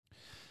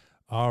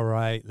All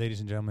right, ladies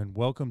and gentlemen,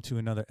 welcome to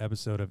another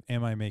episode of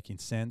Am I Making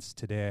Sense?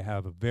 Today I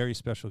have a very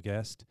special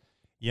guest,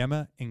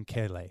 Yema and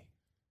Nkele.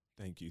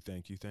 Thank you.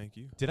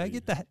 Did I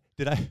get that?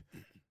 Did I?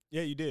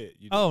 Yeah, you did.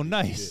 Oh,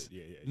 nice.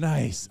 Yeah.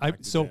 Nice.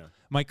 So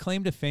My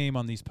claim to fame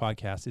on these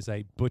podcasts is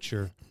I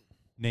butcher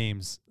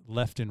names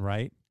left and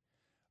right,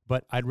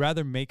 but I'd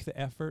rather make the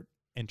effort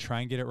and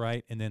try and get it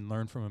right and then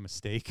learn from a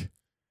mistake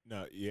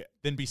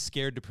than be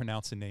scared to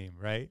pronounce a name,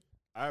 right?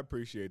 I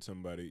appreciate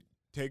somebody.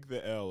 Take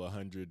the L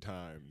 100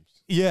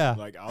 times. Yeah.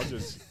 Like, I'll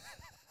just,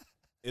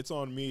 it's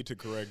on me to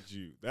correct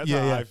you. That's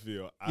how I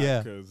feel.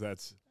 Because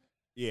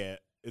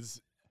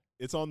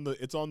it's on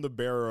the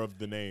bearer of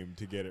the name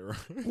to get it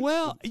right.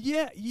 Well,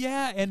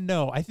 yeah and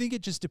no. I think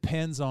it just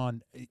depends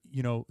on,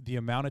 the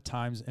amount of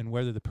times and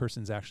whether the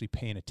person's actually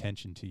paying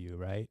attention to you,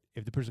 right?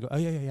 If the person goes, oh,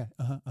 yeah,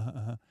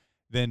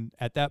 then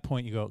at that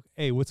point you go,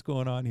 hey, what's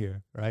going on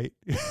here, right?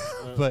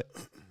 But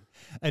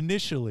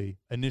initially,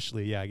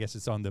 yeah, I guess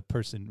it's on the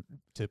person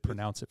to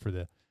pronounce it for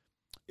the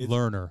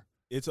learner.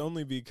 It's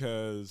only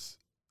because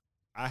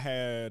I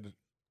had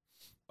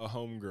a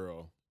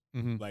homegirl.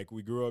 Mm-hmm. Like,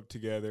 we grew up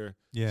together,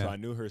 yeah. So I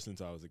knew her since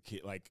I was a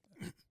kid. Like,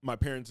 my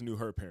parents knew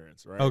her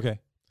parents, right? Okay.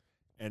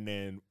 And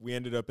then we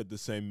ended up at the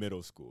same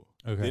middle school.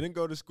 Okay. Didn't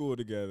go to school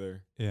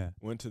together. Yeah.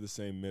 Went to the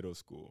same middle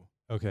school.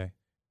 Okay.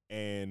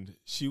 And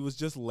she was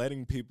just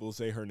letting people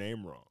say her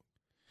name wrong.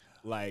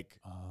 Like,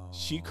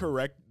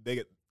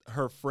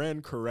 her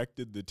friend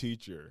corrected the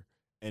teacher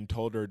and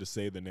told her to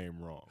say the name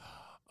wrong.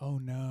 Oh,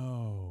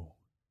 no.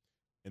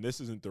 And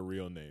this isn't the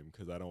real name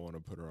because I don't want to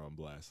put her on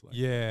blast. Like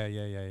Yeah.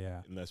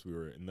 Unless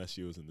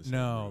she was in the same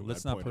No, room,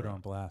 let's not put her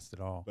on blast at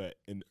all. But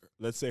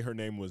let's say her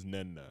name was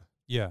Nenna.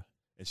 Yeah.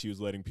 And she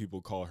was letting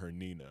people call her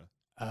Nina.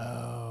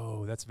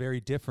 Oh, that's very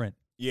different.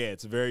 Yeah,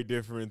 it's a very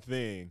different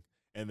thing.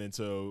 And then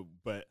so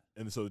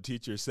the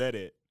teacher said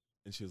it,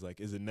 and she was like,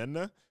 "Is it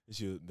Nenna?"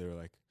 And they were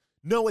like,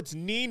 "No, it's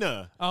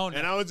Nina." Oh,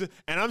 no.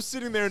 And I'm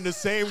sitting there in the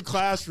same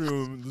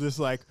classroom, just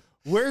like,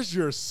 where's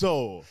your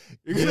soul?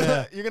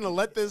 You're gonna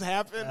let this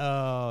happen?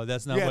 Oh,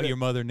 that's not what your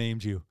mother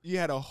named you. You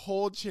had a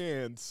whole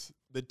chance.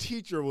 The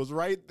teacher was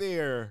right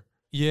there.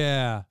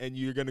 Yeah. And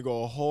you're gonna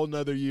go a whole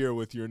nother year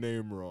with your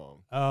name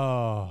wrong.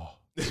 Oh.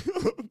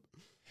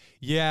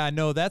 Yeah,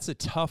 no, that's a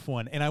tough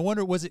one. And I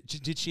wonder,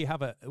 did she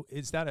have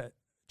is that a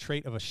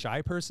trait of a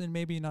shy person,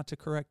 maybe, not to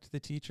correct the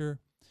teacher?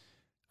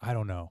 I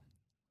don't know.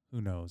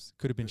 Who knows?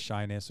 Could have been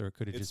shyness, or it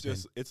could have just been.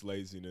 It's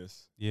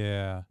laziness.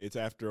 Yeah. It's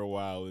after a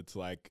while, it's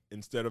like,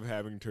 instead of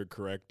having to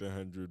correct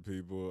 100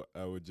 people,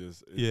 I would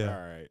just, all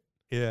right.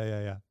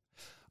 Yeah.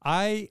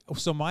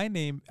 So my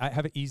name, I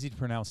have an easy to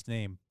pronounce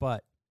name,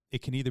 but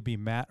it can either be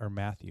Matt or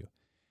Matthew.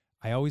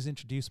 I always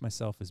introduce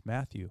myself as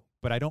Matthew,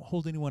 but I don't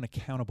hold anyone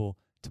accountable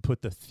to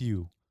put the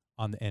thew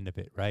on the end of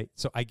it, right?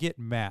 So I get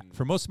Matt.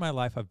 For most of my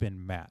life, I've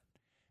been Matt.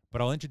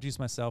 But I'll introduce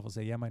myself. I'll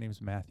say, yeah, my name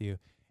is Matthew.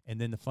 And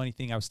then the funny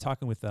thing, I was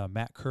talking with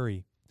Matt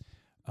Curry,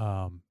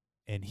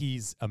 and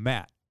he's a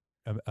Matt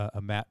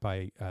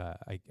by,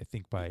 I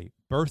think, by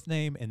birth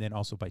name and then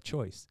also by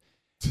choice.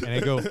 And I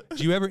go,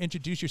 do you ever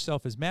introduce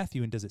yourself as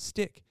Matthew, and does it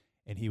stick?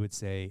 And he would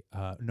say,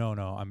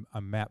 no,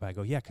 I'm Matt. But I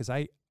go, yeah, because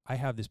I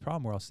have this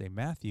problem where I'll say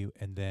Matthew,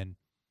 and then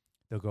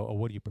they'll go, oh,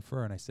 what do you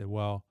prefer? And I said,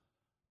 well,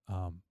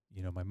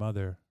 my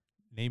mother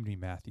named me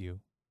Matthew,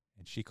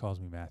 and she calls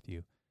me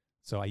Matthew.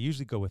 So I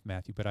usually go with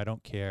Matthew, but I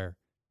don't care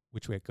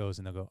which way it goes.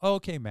 And they'll go, oh,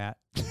 okay, Matt.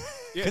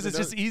 Because it's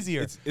just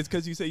easier. It's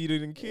because you say you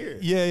didn't care.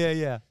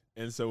 Yeah.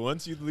 And so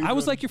once you leave, I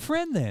was like your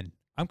friend then.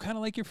 I'm kind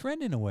of like your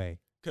friend in a way.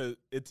 Because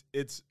it's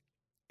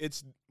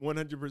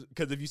 100%.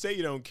 Because if you say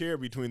you don't care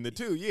between the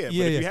two, but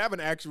if you have an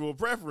actual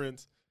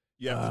preference,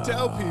 you have to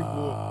tell people.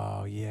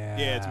 Oh, yeah.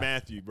 Yeah, it's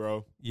Matthew,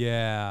 bro.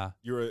 Yeah.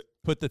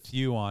 Put the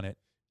thew on it.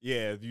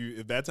 Yeah,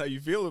 if that's how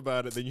you feel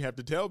about it, then you have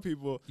to tell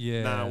people,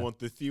 I want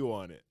the thew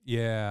on it.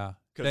 Yeah,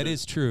 that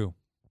is true.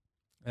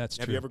 That's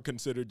true. Have you ever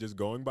considered just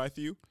going by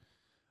thew?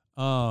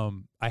 I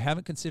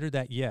haven't considered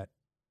that yet,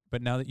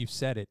 but now that you've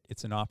said it,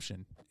 it's an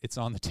option. It's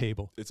on the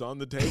table. It's on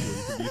the table.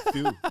 You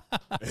can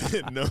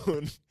be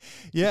thew.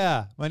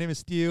 Yeah, my name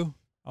is Thew.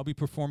 I'll be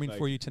performing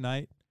for you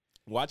tonight.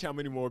 Watch how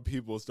many more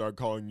people start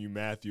calling you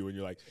Matthew, and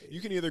you're like,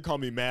 you can either call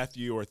me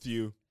Matthew or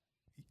Thew.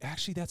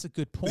 Actually, that's a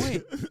good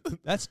point.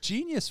 That's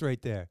genius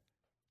right there.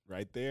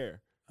 Right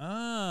there.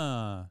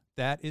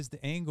 That is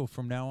the angle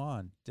from now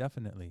on.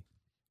 Definitely.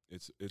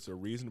 It's a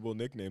reasonable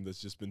nickname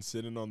that's just been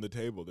sitting on the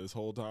table this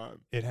whole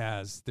time. It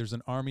has. There's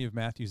an army of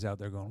Matthews out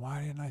there going,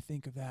 why didn't I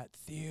think of that?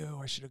 Thew,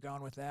 I should have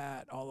gone with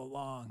that all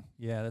along.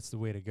 Yeah, that's the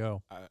way to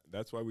go.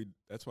 That's why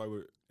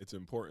it's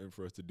important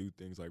for us to do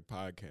things like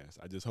podcasts.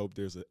 I just hope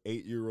there's an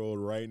 8-year-old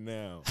right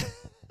now.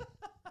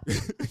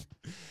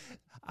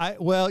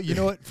 Well, you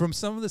know what? From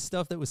some of the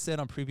stuff that was said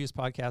on previous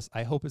podcasts,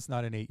 I hope it's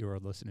not an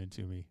 8-year-old listening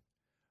to me.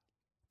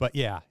 But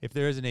yeah, if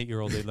there is an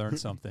 8-year-old, they learned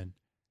something.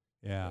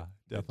 Yeah,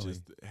 definitely. It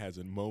just has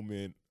a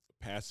moment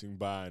passing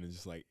by, and it's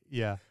just like,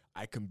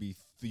 I can be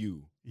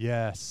Thew.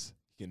 Yes.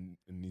 And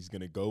he's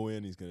going to go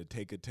in, he's going to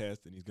take a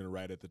test, and he's going to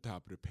write at the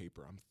top of the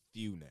paper, I'm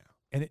Thew now.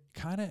 And it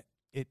kind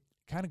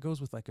of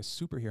goes with like a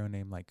superhero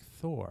name like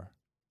Thor.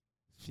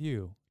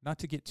 phew, not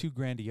to get too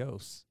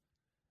grandiose,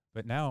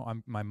 but now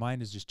my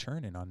mind is just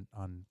churning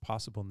on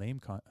possible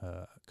name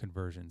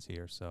conversions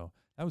here. So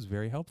that was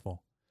very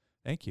helpful.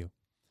 Thank you.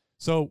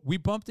 So we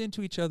bumped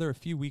into each other a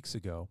few weeks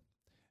ago,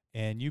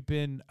 and you've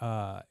been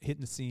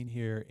hitting the scene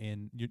here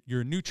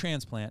you're a new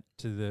transplant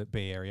to the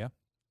Bay Area.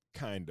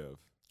 Kind of.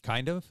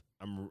 Kind of?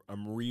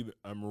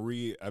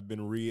 I've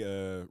been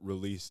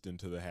released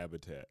into the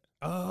habitat.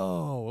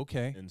 Oh,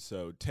 okay. And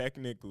so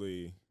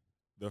technically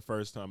the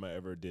first time I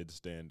ever did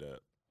stand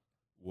up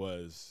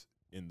was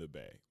in the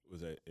Bay.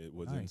 It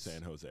was in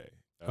San Jose.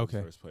 That was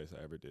the first place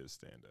I ever did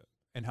stand up.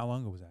 And how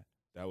long ago was that?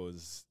 That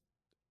was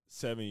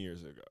 7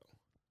 years ago.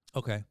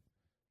 Okay.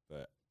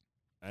 But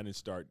I didn't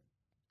start,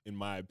 in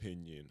my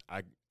opinion,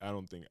 I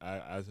don't think,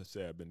 as I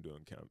said, I've been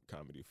doing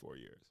comedy 4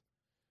 years.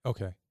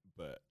 Okay.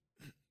 But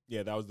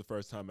yeah, that was the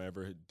first time I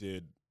ever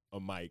did a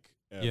mic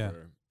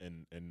ever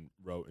and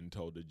wrote and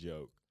told a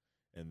joke.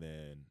 And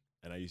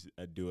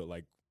I'd do it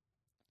like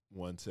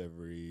once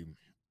every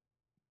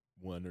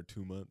 1 or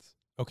 2 months.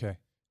 Okay.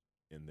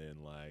 And then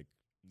I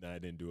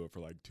didn't do it for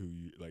like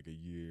a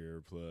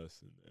year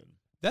plus. And then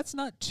that's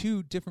not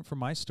too different from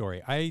my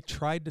story. I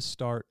tried to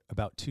start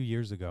about 2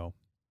 years ago,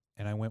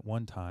 and I went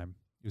one time.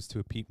 It was to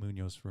a Pete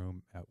Munoz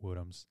room at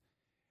Woodham's,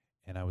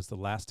 and I was the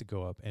last to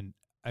go up. And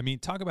I mean,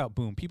 talk about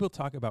boom. People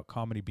talk about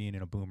comedy being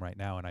in a boom right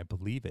now, and I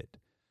believe it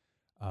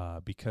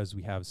because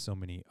we have so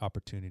many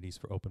opportunities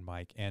for open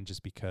mic, and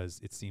just because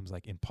it seems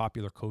like in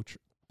popular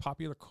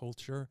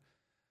culture,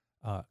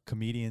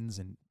 comedians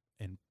and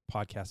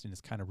podcasting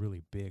is kind of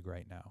really big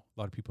right now. A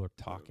lot of people are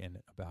talking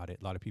about it.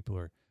 A lot of people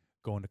are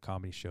going to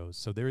comedy shows.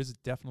 So there is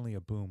definitely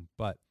a boom.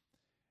 But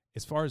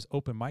as far as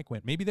open mic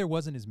went, maybe there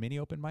wasn't as many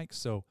open mics.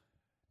 So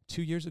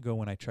 2 years ago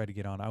when I tried to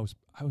get on, I was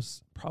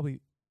probably,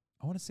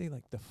 I want to say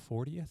like the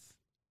 40th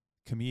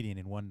comedian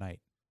in one night.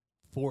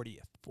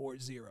 40th,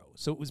 40.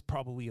 So it was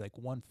probably like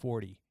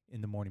 1:40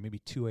 in the morning, maybe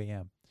 2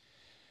 a.m.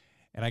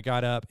 And I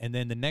got up, and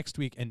then the next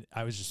week, and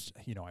I was just,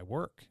 I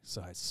work.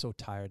 So I was so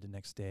tired the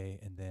next day.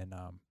 And then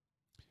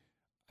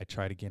I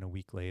tried again a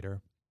week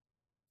later,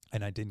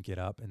 and I didn't get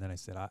up. And then I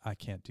said, I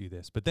can't do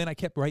this. But then I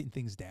kept writing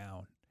things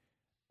down,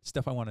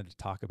 stuff I wanted to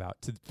talk about.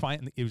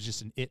 Finally, it was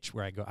just an itch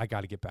where I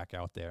got to get back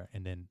out there.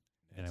 And then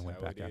I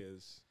went back out.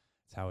 That's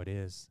how it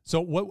is.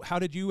 So how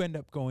did you end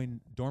up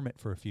going dormant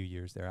for a few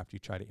years there after you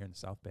tried it here in the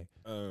South Bay?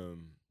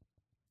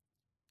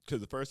 Because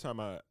the first time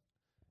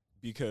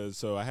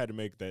so I had to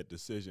make that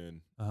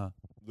decision.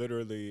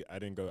 Literally, I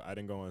didn't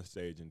go on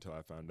stage until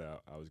I found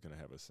out I was going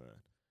to have a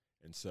son.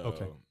 And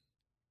so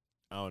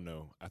I don't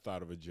know. I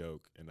thought of a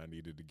joke, and I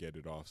needed to get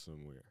it off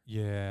somewhere.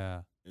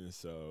 Yeah. And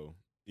so,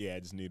 I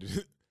just needed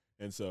it.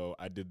 And so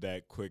I did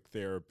that quick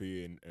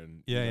therapy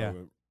and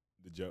the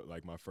joke,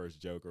 like my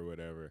first joke or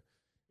whatever.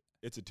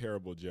 It's a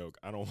terrible joke.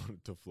 I don't want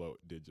it to float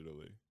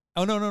digitally.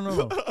 Oh,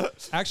 no.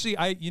 Actually,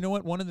 you know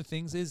what? One of the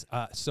things is,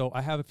 so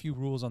I have a few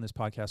rules on this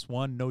podcast.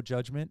 One, no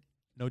judgment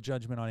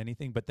on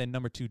anything. But then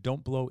number two,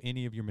 don't blow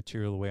any of your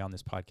material away on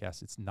this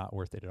podcast. It's not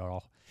worth it at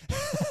all.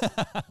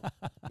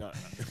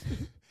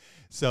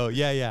 So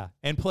yeah.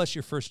 And plus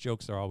your first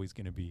jokes are always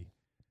going to be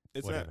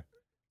whatever.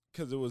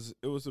 Because it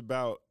was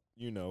about,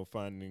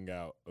 finding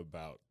out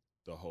about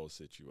the whole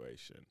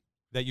situation.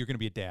 That you're going to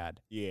be a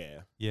dad.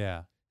 Yeah.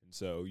 Yeah. And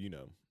so,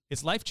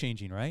 it's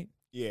life-changing, right?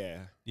 Yeah.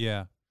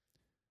 Yeah.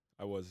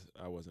 I wasn't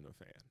a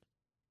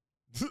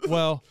fan.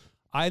 Well,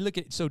 I look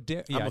at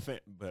I'm a fan,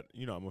 but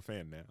I'm a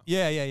fan now.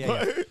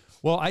 Yeah.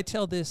 Well, I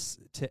tell this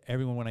to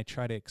everyone when I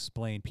try to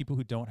explain, people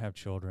who don't have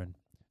children.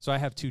 So I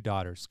have 2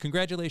 daughters.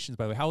 Congratulations,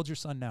 by the way. How old's your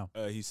son now?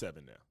 He's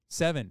 7 now.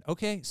 7.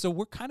 Okay, so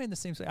we're kind of in the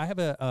same. I have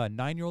a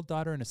 9-year-old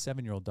daughter and a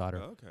 7-year-old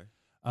daughter. Oh, okay.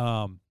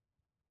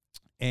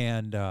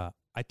 And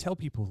I tell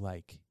people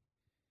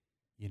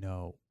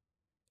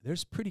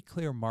there's pretty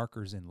clear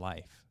markers in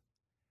life,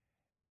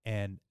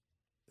 and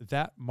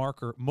that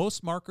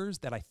most markers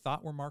that I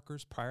thought were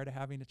markers prior to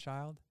having a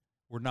child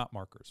were not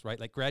markers, right?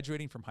 Like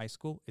graduating from high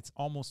school, it's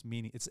almost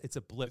it's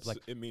a blip.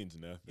 It means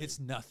nothing. It's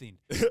nothing.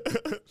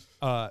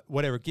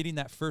 Whatever. Getting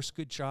that first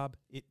good job,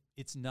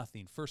 it's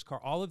nothing. First car,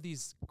 all of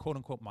these quote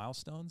unquote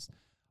milestones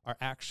are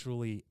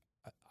actually,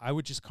 I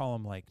would just call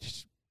them like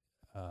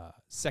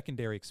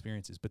secondary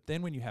experiences. But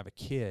then when you have a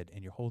kid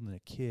and you're holding a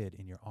kid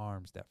in your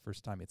arms that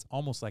first time, it's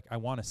almost like I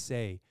want to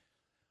say,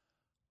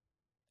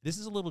 this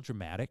is a little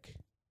dramatic,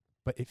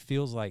 but it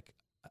feels like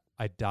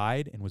I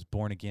died and was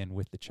born again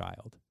with the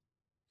child.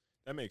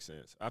 That makes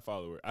sense. I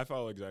follow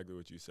exactly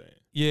what you're saying.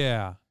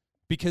 Yeah.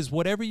 Because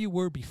whatever you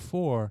were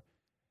before,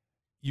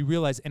 you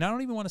realize, and I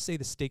don't even want to say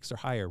the stakes are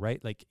higher,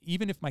 right? Like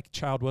even if my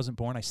child wasn't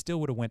born, I still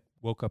would have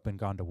woke up and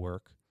gone to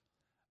work.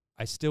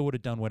 I still would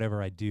have done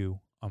whatever I do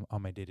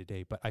on my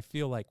day-to-day. But I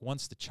feel like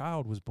once the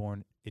child was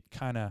born,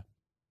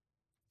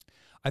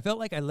 I felt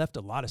like I left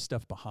a lot of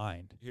stuff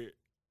behind.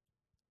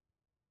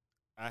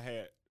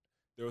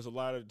 There was a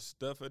lot of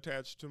stuff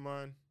attached to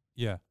mine.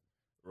 Yeah.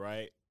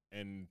 Right?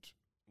 And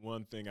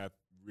one thing I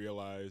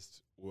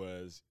realized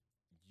was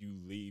you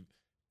leave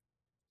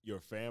your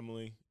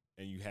family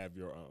and you have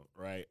your own,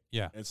 right?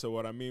 Yeah. And so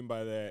what I mean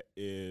by that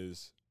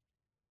is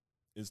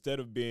instead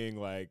of being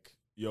like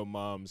your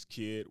mom's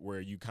kid, where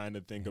you kind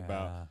of think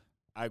about,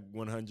 I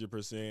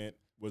 100%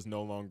 was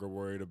no longer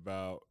worried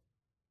about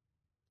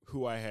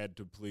who I had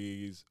to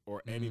please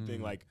or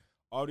anything. Like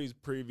all these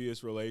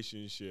previous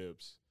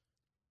relationships,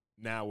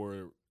 now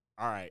we're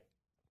all right.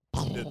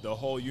 The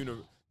whole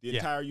universe, the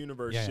entire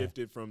universe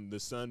shifted from the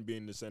sun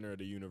being the center of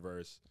the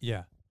universe.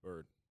 Yeah.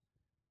 Or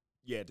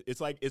it's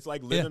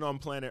like living on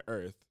planet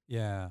Earth.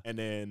 Yeah. And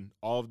then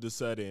all of a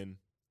sudden,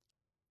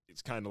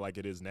 it's kind of like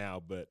it is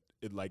now, but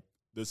it like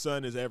the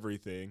sun is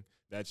everything.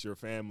 That's your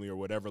family or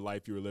whatever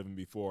life you were living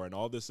before. And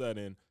all of a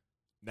sudden,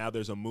 now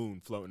there's a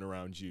moon floating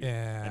around you.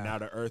 Yeah. And now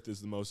the Earth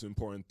is the most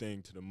important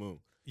thing to the moon.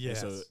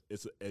 Yes. And so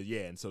it's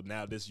and so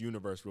now this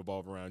universe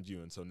revolves around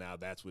you. And so now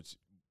that's what's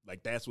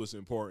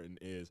important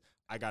is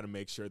I got to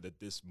make sure that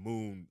this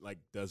moon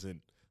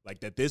doesn't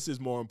that this is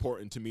more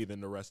important to me than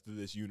the rest of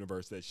this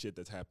universe. That shit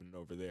that's happening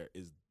over there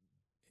is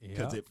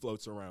because it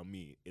floats around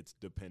me. It's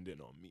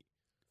dependent on me.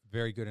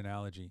 Very good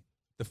analogy.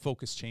 The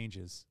focus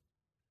changes.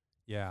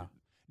 Yeah.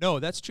 No,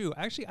 that's true.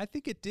 Actually, I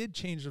think it did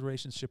change the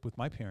relationship with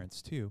my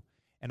parents too.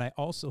 And I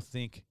also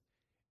think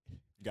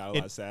got a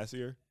lot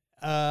sassier.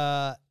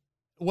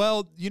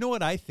 Well, you know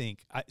what I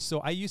think?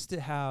 I used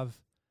to have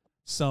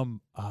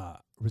some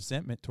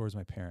resentment towards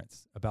my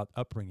parents about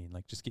upbringing,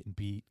 like just getting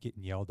beat,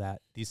 getting yelled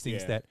at, these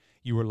things that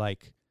you were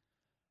like,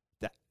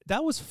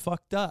 that was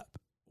fucked up.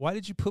 Why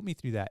did you put me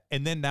through that?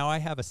 And then now I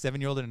have a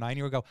 7-year-old and a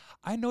 9-year-old go,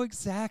 I know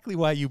exactly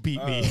why you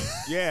beat me.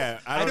 Yeah.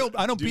 I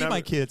don't beat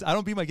my kids. I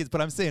don't beat my kids,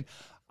 but I'm saying,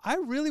 I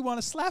really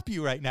want to slap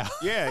you right now.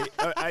 Yeah.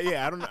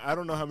 I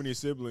don't know how many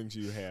siblings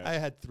you have. I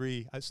had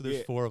 3. So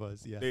there's 4 of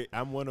us. Yeah.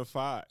 I'm one of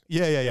 5.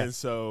 Yeah. And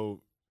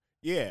so,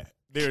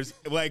 there's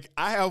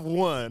I have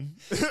 1.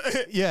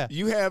 Yeah.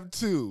 You have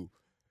 2.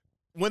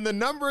 When the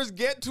numbers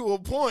get to a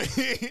point,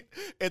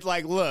 it's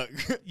like, look.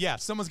 Yeah,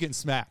 someone's getting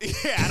smacked.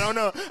 Yeah, I don't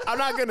know. I'm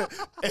not going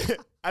to.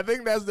 I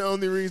think that's the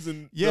only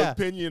reason the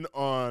opinion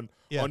on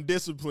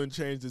discipline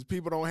changes.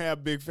 People don't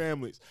have big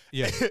families.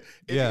 Yeah. If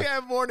you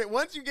have more than,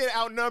 once you get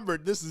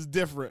outnumbered, this is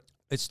different.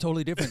 It's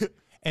totally different.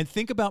 And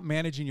think about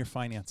managing your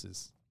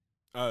finances.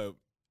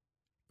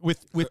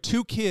 With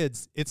 2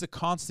 kids, it's a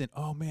constant,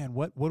 oh man,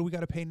 what do we got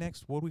to pay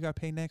next? What do we got to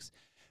pay next?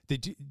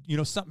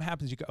 Something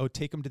happens, you go,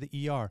 take them to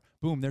the ER.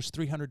 Boom, there's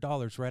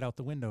 $300 right out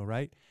the window,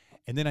 right?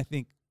 And then I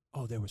think,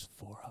 oh, there was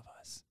 4 of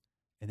us.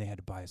 And they had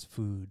to buy us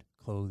food,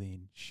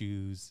 clothing,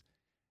 shoes.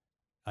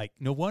 Like,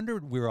 no wonder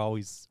we were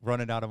always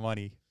running out of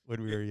money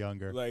when we were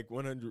younger. Like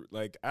 100,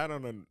 I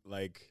don't know,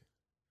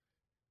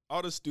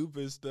 all the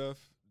stupid stuff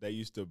that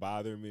used to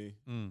bother me.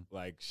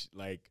 Like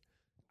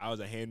I was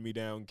a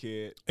hand-me-down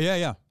kid.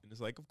 Yeah. And it's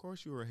like, of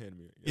course you were a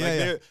hand-me-down.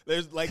 Yeah.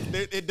 There's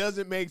it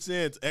doesn't make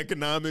sense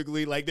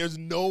economically. Like, there's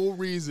no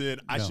reason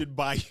I should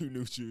buy you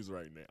new shoes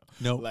right now.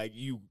 No.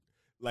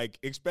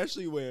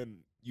 Especially when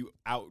you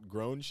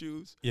outgrown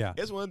shoes. Yeah.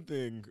 It's one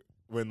thing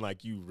when,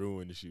 you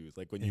ruin the shoes,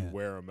 when you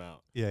wear them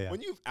out. Yeah.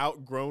 When you've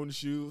outgrown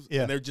shoes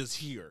and they're just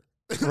here.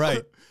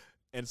 Right.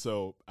 And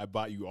so I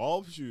bought you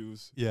all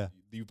shoes. Yeah.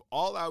 You've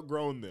all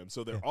outgrown them.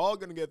 So they're all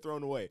going to get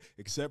thrown away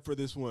except for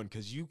this one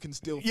because you can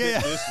still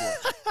fit this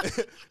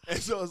one. And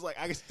so it's like,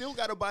 I still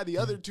got to buy the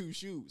other 2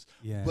 shoes.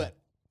 Yeah. But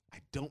I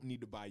don't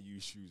need to buy you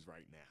shoes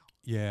right now.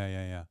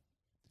 Yeah.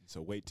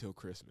 So wait till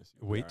Christmas.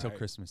 Wait till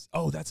Christmas.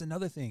 Oh, that's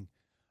another thing.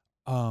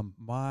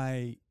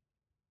 My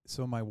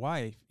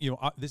wife,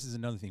 this is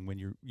another thing when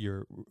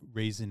you're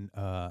raising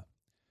a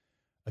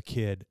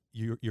kid,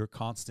 you're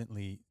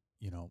constantly,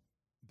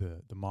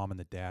 the mom and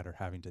the dad are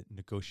having to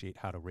negotiate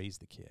how to raise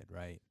the kid,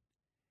 right?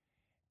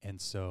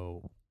 And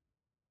so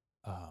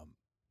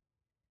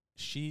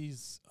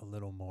she's a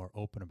little more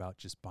open about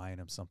just buying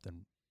him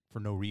something for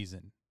no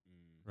reason,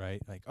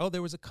 right? Like, oh,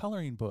 there was a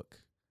coloring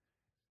book.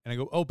 And I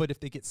go, oh, but if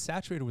they get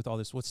saturated with all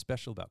this, what's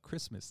special about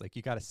Christmas? Like,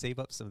 you got to save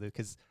up some of it,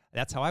 because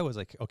that's how I was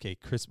like, okay,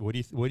 Christmas,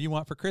 what do you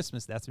want for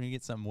Christmas? That's when you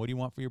get something. What do you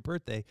want for your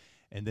birthday?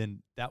 And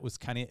then that was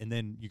kind of, and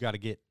then you got to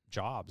get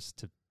jobs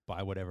to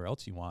buy whatever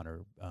else you want,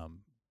 or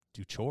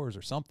do chores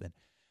or something.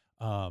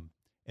 And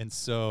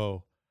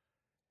so,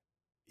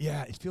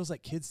 yeah, it feels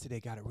like kids today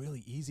got it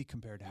really easy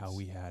compared to how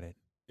we had it.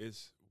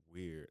 It's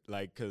weird.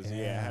 Because, I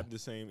have the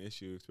same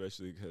issue,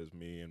 especially because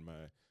me and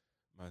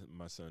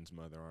my son's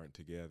mother aren't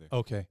together.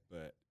 Okay.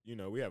 But,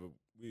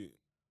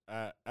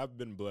 I've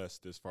been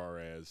blessed as far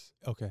as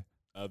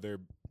other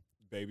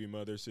baby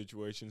mother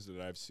situations that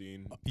I've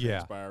seen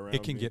transpire around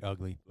it can me. Get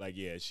ugly.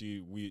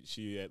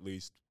 She at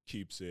least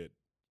keeps it.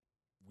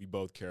 We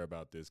both care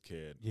about this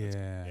kid. Yeah.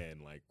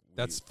 And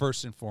that's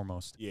first and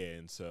foremost. Yeah.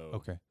 And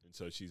so,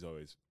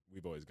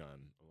 we've always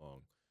gone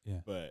along.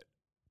 Yeah. But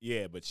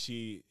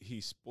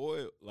he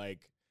spoiled,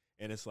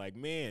 and it's like,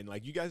 man,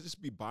 you guys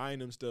just be buying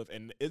him stuff.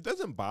 And it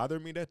doesn't bother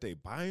me that they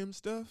buy him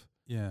stuff.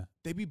 Yeah.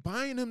 They be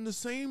buying him the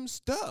same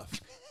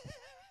stuff.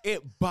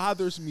 It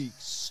bothers me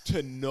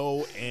to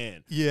no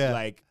end.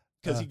 Yeah.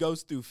 Because he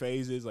goes through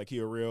phases.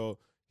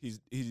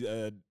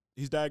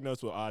 He's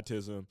diagnosed with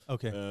autism.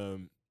 Okay.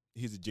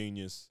 He's a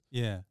genius.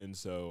 Yeah. And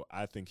so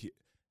I think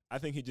I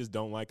think he just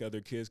don't like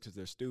other kids because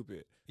they're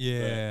stupid.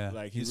 Yeah, but,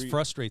 like he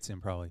frustrates him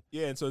probably.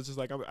 Yeah, and so it's just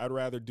like I'd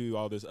rather do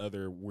all this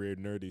other weird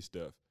nerdy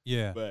stuff.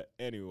 Yeah, but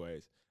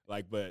anyways,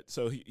 like, but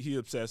so he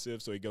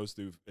obsessive, so he goes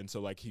through, and so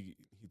like he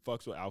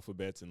fucks with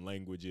alphabets and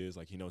languages,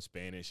 like he knows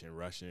Spanish and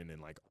Russian,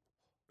 and like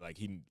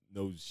he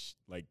knows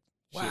like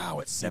wow,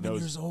 shit. at 7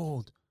 years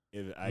old.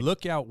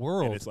 Look out,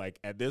 world! And it's like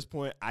at this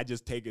point, I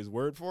just take his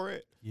word for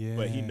it. Yeah,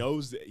 but he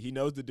knows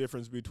the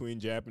difference between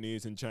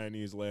Japanese and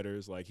Chinese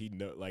letters. Like he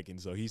know, like, and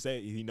so he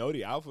said he know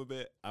the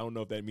alphabet. I don't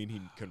know if that means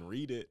he can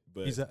read it,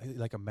 but he's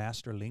like a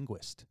master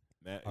linguist.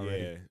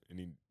 Yeah,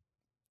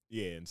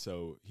 and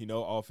so he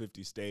know all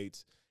 50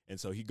 states. And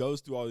so he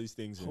goes through all these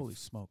things. Holy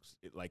smokes.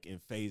 Like in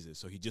phases.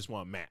 So he just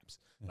want maps.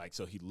 Yeah. Like,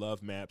 so he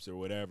loved maps or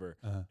whatever.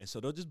 And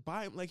so they'll just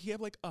buy him. Like he have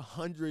like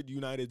 100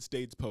 United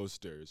States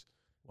posters.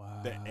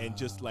 Wow. And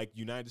just like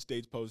United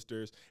States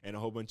posters and a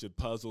whole bunch of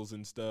puzzles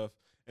and stuff.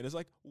 And it's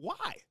like,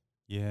 why?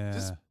 Yeah.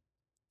 Just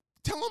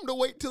tell him to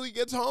wait till he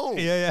gets home.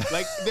 Yeah.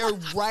 Like they're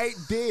right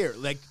there.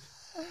 Like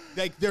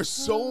there's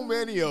so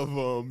many of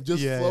them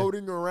just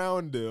floating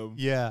around him.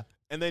 Yeah.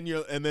 And then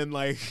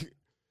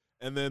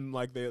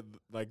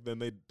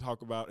they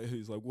talk about,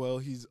 he's like, well,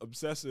 he's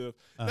obsessive.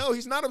 No,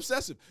 he's not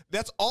obsessive.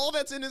 That's all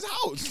that's in his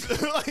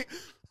house. Like,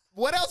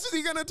 what else is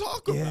he gonna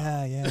talk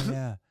about?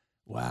 Yeah.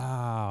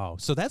 Wow.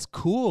 So that's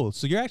cool.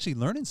 So you're actually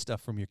learning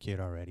stuff from your kid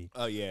already.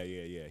 Oh yeah.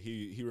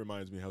 He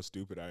reminds me how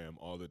stupid I am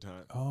all the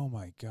time. Oh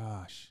my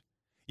gosh.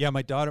 Yeah,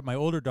 my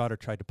older daughter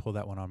tried to pull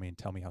that one on me and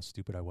tell me how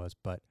stupid I was,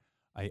 but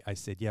I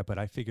said, yeah, but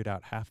I figured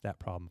out half that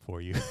problem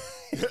for you.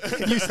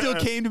 You still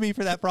came to me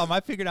for that problem. I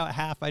figured out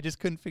half. I just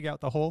couldn't figure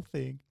out the whole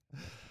thing.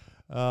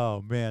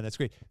 Oh, man, that's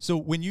great. So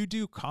when you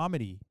do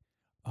comedy,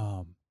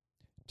 would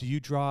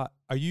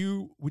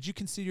you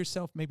consider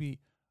yourself maybe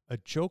a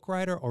joke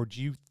writer, or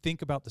do you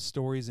think about the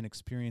stories and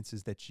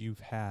experiences that you've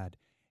had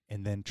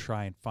and then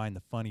try and find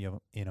the funny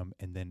in them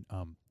and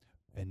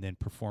then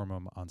perform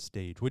them on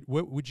stage? What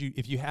would you,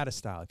 if you had a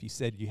style, if you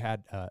said you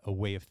had a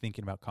way of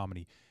thinking about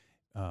comedy,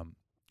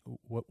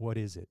 what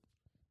is it?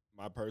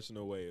 My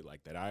personal way,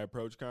 like that I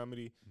approach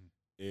comedy,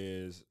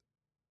 is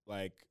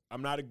like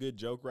I'm not a good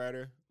joke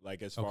writer.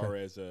 Like as far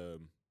as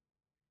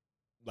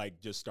like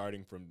just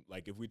starting from,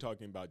 like if we're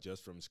talking about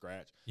just from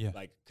scratch,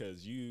 like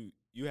because you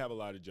have a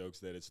lot of jokes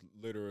that it's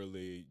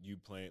literally you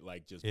playing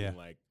like just being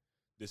like,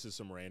 this is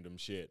some random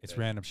shit. It's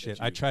random shit.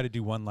 I try to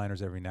do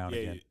one-liners every now and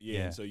again.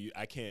 Yeah. And so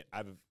I can't.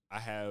 I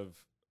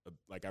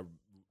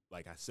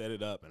set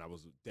it up and I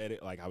was dead.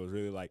 Like I was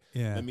really like,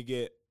 let me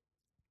get.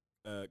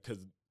 Because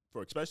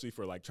especially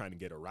for like trying to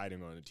get a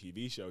writing on a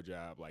TV show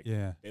job, like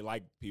they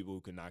like people who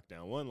can knock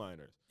down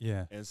one-liners.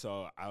 Yeah. And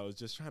so I was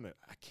just trying to,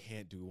 I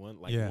can't do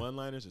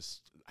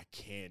one-liners. I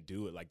can't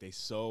do it. Like they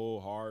so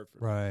hard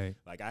for me.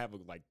 Like I have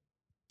like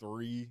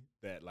 3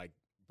 that like,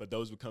 but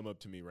those would come up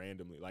to me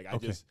randomly. Like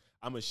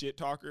I'm a shit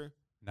talker.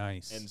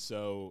 Nice. And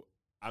so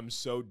I'm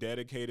so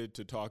dedicated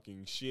to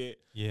talking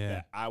shit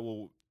that I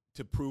will,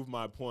 to prove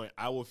my point,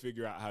 I will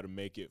figure out how to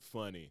make it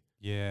funny.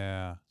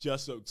 Yeah.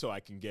 Just so I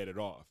can get it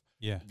off.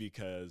 Yeah,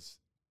 because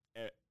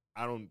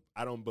I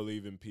don't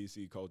believe in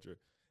PC culture.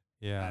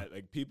 Yeah,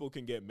 like people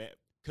can get mad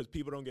because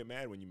people don't get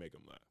mad when you make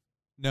them laugh.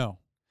 No,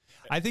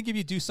 I think if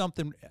you do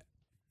something,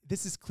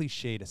 this is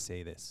cliche to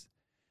say this,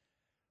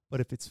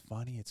 but if it's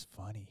funny, it's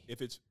funny.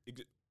 If it's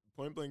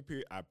point blank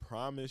period, I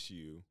promise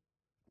you,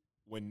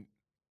 when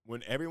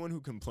everyone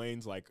who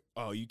complains like,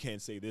 oh, you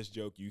can't say this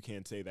joke, you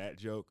can't say that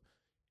joke,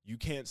 you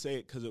can't say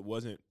it because it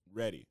wasn't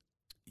ready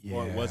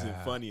or it wasn't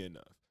funny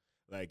enough.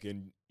 Like,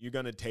 and you're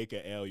going to take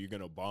a L, you're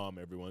going to bomb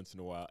every once in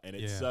a while. And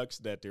it sucks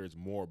that there's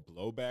more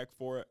blowback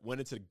for it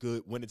when it's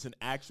an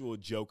actual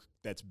joke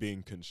that's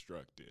being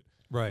constructed.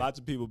 Right. Lots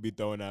of people be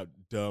throwing out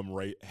dumb,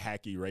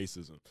 hacky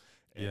racism.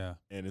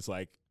 And it's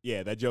like,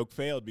 that joke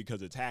failed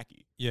because it's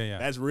hacky. Yeah.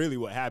 That's really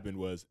what happened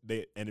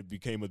and it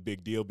became a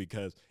big deal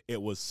because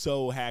it was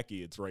so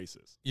hacky, it's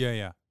racist.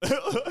 Yeah.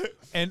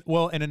 And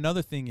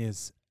another thing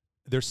is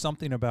there's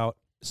something about,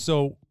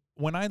 so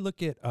when I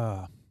look at,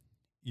 I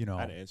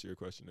didn't answer your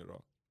question at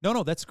all.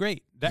 No, that's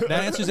great. That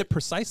answers it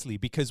precisely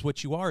because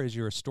what you are is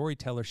you're a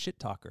storyteller shit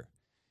talker,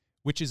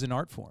 which is an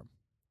art form.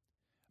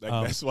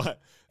 Like that's why.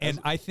 And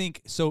I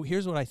think, so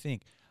here's what I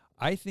think.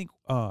 I think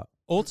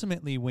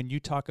ultimately when you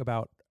talk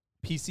about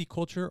PC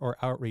culture or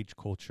outrage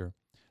culture,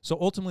 so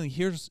ultimately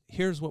here's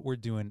what we're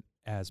doing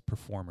as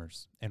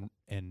performers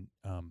and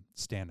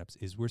stand-ups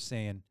is we're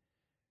saying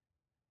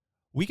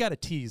we got to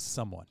tease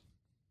someone.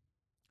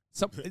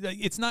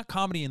 It's not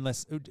comedy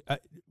unless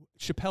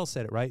Chappelle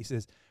said it, right? He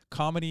says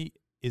comedy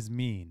is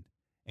mean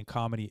and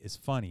comedy is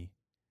funny,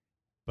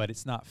 but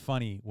it's not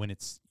funny when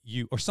it's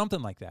you or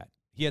something like that.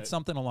 He had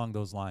something along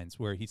those lines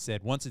where he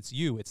said once it's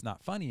you, it's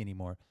not funny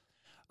anymore.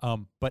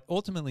 But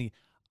ultimately,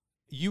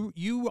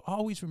 you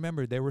always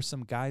remember there were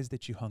some guys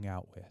that you hung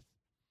out with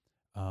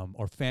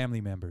or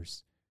family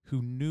members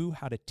who knew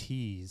how to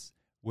tease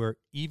where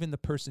even the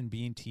person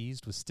being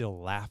teased was still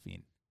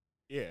laughing.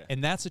 Yeah.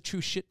 And that's a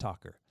true shit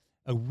talker.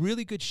 A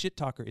really good shit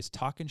talker is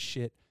talking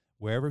shit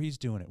wherever he's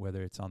doing it,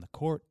 whether it's on the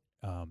court,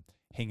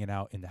 hanging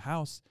out in the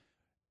house.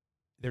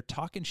 they're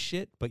talking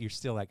shit, but you're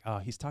still like, oh,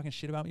 he's talking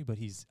shit about me, but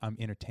I'm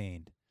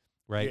entertained,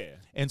 right? Yeah.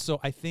 And so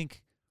I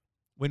think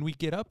when we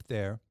get up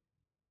there,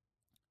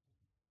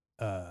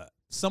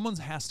 someone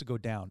has to go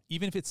down.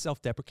 Even if it's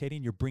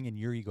self-deprecating, you're bringing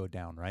your ego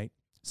down, right?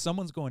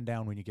 Someone's going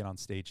down when you get on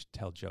stage to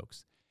tell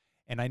jokes.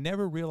 And I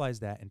never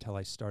realized that until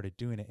I started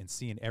doing it and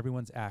seeing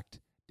everyone's act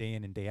day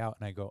in and day out.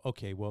 And I go,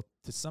 okay, well,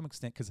 to some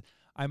extent, because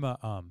I'm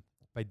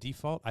by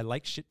default, I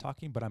like shit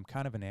talking, but I'm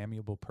kind of an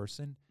amiable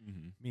person,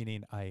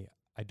 meaning I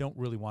don't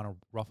really want to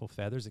ruffle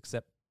feathers,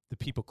 except the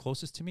people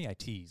closest to me, I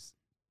tease.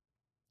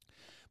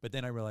 But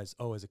then I realized,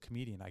 as a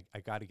comedian, I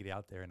got to get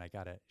out there and I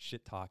got to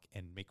shit talk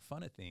and make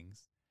fun of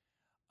things.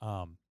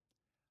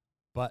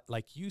 But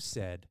like you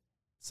said,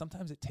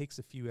 sometimes it takes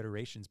a few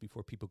iterations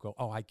before people go,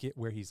 oh, I get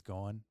where he's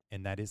going,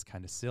 and that is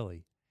kind of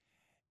silly.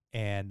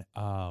 And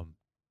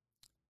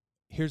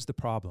here's the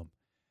problem.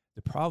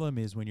 The problem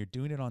is when you're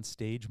doing it on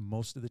stage,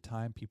 most of the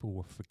time people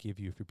will forgive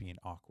you if you're being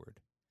awkward.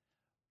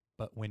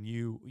 But when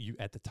you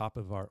at the top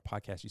of our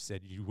podcast, you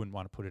said you wouldn't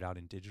want to put it out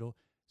in digital.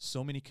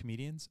 So many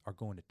comedians are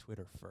going to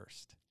Twitter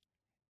first,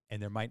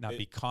 and there might not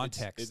be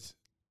context.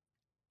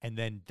 And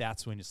then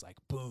that's when it's like,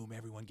 boom,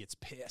 everyone gets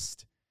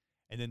pissed.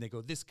 And then they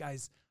go, this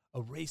guy's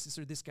a racist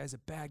or this guy's a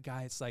bad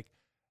guy. It's like,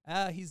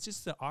 he's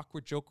just an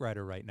awkward joke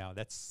writer right now.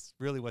 That's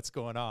really what's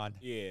going on.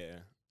 Yeah.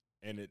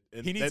 And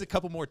he needs a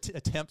couple more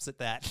attempts at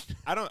that.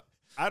 I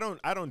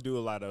don't do a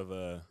lot of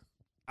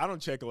I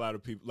don't check a lot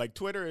of people. Like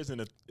Twitter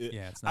isn't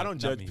it's not, I don't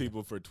judge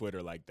people for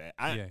Twitter like that.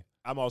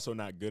 I'm also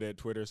not good at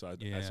Twitter, so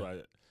that's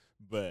why.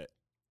 But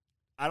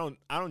I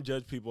don't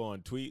judge people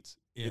on tweets.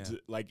 Yeah. It's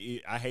like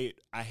I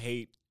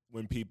hate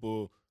when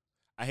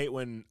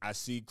I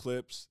see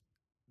clips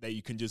that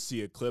you can just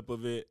see a clip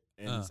of it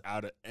and it's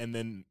out of, and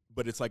then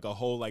but it's like a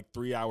whole like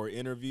 3-hour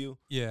interview.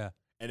 Yeah.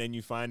 And then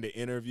you find the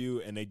interview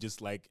and they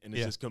just like and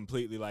it's just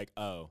completely like,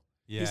 oh.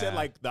 Yeah. He said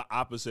like the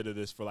opposite of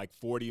this for like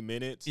 40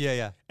 minutes. Yeah,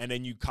 yeah. And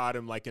then you caught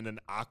him like in an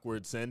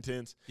awkward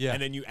sentence. Yeah.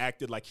 And then you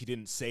acted like he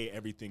didn't say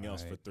everything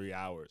else for 3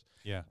 hours.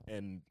 Yeah.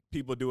 And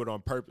people do it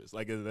on purpose.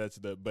 Like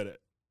but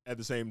at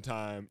the same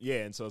time,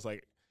 yeah. And so it's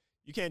like,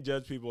 you can't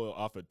judge people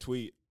off a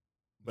tweet.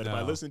 But if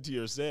I listen to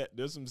your set,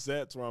 there's some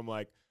sets where I'm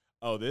like,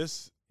 oh,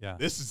 this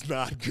is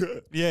not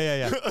good. Yeah,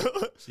 yeah,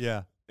 yeah.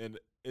 Yeah. And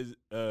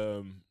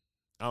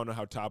I don't know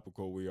how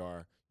topical we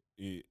are.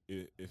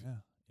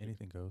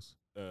 Anything goes.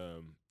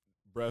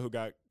 Bruh who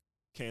got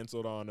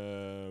canceled on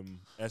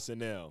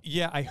SNL.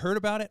 Yeah, I heard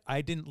about it.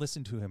 I didn't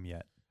listen to him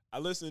yet. I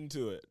listened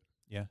to it.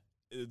 Yeah.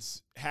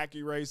 It's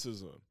hacky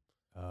racism.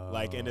 Oh.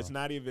 Like, and it's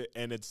not even,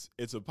 and it's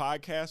a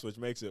podcast, which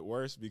makes it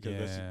worse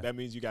because that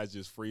means you guys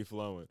just free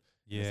flowing.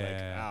 Yeah. It's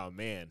like, oh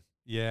man.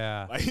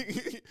 Yeah. Like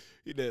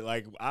he did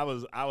like I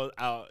was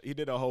out. He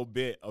did a whole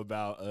bit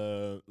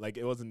about like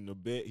it wasn't a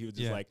bit. He was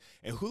just like,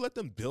 and who let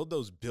them build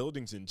those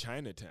buildings in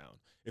Chinatown?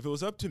 If it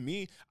was up to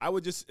me, I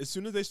would just, as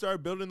soon as they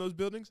started building those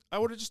buildings, I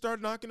would have just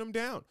started knocking them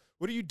down.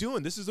 What are you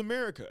doing? This is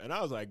America. And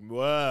I was like,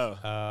 whoa.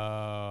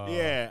 Oh.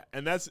 Yeah.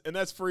 And that's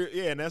free.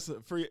 Yeah. And that's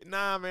free.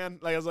 Nah, man.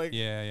 Like I was like,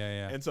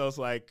 yeah. And so it's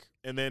like,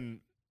 and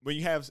then when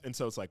you have, and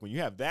so it's like when you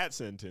have that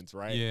sentence,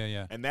 right? Yeah,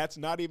 yeah. And that's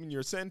not even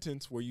your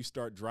sentence where you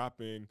start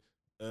dropping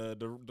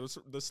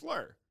the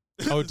slur.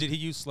 Oh, did he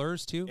use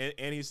slurs too?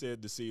 And he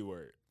said the C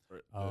word.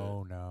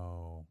 Oh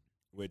no.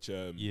 Which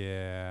I'll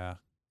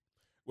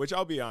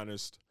be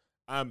honest,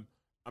 I'm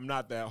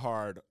not that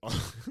hard.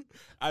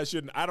 I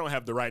don't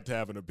have the right to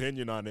have an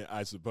opinion on it,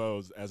 I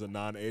suppose, as a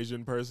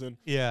non-Asian person.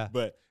 Yeah.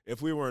 But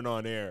if we weren't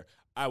on air,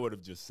 I would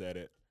have just said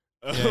it.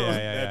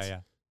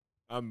 Yeah.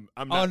 I'm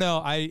not. Oh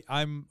no,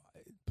 I'm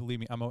believe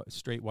me, I'm a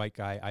straight white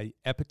guy.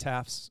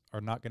 Epitaphs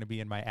are not going to be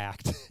in my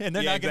act, and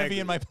they're not going to be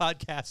in my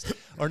podcast,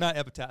 or not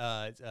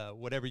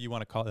whatever you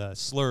want to call it,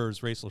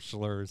 slurs, racial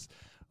slurs.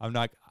 I'm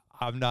not.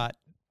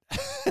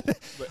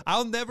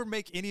 I'll never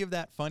make any of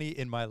that funny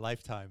in my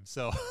lifetime.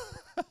 So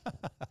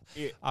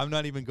I'm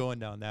not even going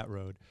down that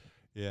road.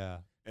 Yeah.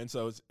 And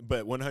so,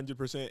 but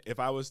 100%, if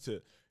I was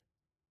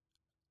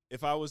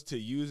to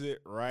use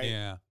it right,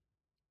 yeah,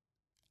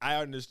 I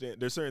understand.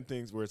 There's certain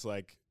things where it's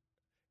like,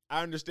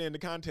 I understand the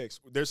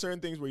context. There's certain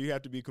things where you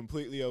have to be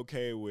completely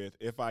okay with.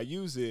 If I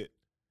use it,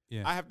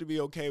 I have to be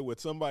okay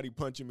with somebody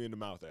punching me in the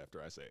mouth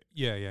after I say it.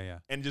 Yeah.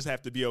 And just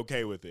have to be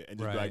okay with it and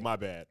just be like, my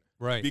bad.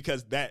 Right.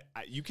 Because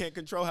you can't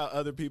control how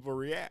other people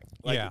react.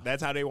 Like,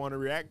 that's how they want to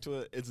react to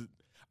it. It's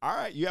all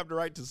right. You have the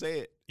right to say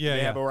it. Yeah.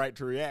 They have a right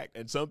to react.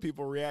 And some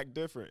people react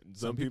different. And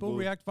some people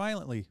react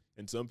violently.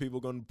 And some people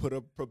going to put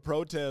up a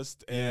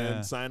protest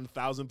and sign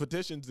 1,000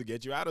 petitions to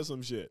get you out of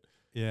some shit.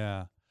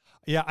 Yeah.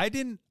 Yeah. I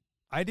didn't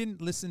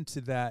listen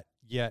to that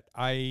yet.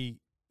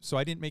 So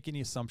I didn't make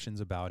any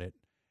assumptions about it.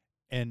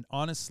 And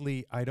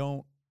honestly,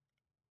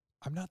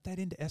 I'm not that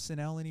into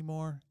SNL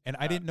anymore. And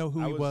I didn't know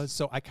who he was.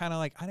 So I kind of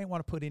I didn't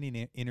want to put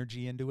any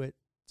energy into it,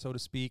 so to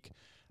speak.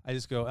 I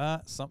just go,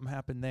 something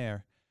happened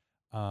there.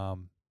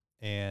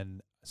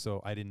 And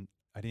so I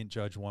didn't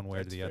judge one way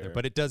or the other.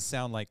 But it does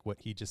sound like what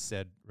he just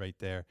said right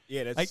there.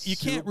 Yeah, that's you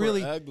can't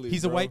really ugly,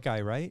 he's bro. A white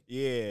guy, right?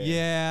 Yeah.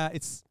 Yeah,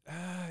 it's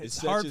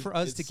hard for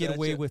us to get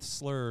away with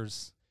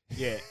slurs.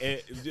 Yeah,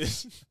 it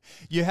just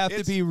you have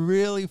to be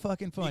really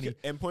fucking funny.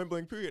 And point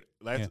blank period.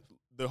 That's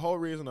the whole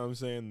reason I'm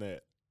saying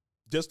that.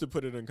 Just to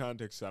put it in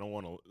context, I don't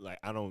want to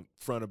I don't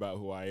front about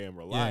who I am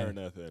or lie or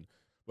nothing.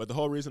 But the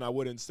whole reason I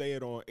wouldn't say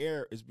it on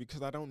air is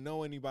because I don't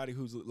know anybody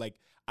who's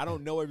I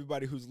don't know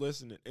everybody who's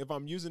listening. If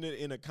I'm using it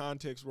in a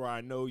context where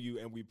I know you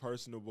and we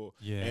personable,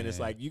 and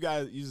it's like you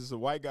guys, you just some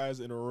white guys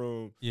in a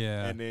room,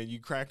 and then you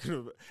crack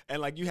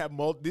and like you have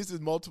this is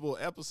multiple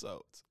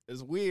episodes.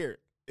 It's weird.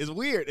 It's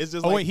weird. It's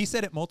just wait, he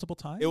said it multiple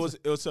times. It was.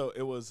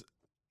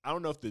 I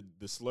don't know if the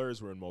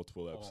slurs were in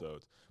multiple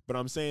episodes, but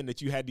I'm saying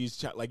that you had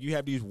these you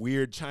have these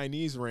weird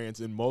Chinese rants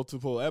in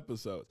multiple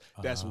episodes.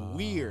 That's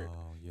weird.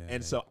 Yeah,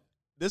 and so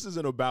this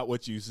isn't about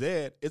what you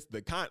said. It's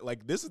the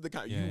this is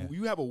the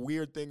you have a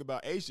weird thing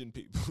about Asian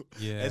people.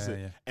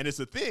 And it's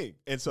a thing.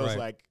 And so it's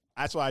like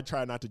that's why I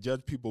try not to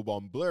judge people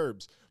on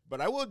blurbs, but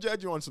I will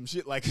judge you on some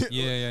shit when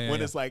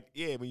it's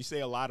when you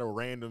say a lot of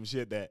random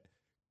shit that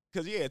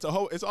because it's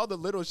all the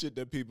little shit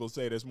that people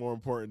say that's more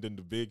important than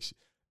the big shit.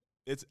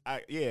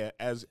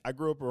 As I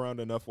grew up around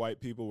enough white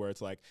people where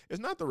it's like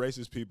it's not the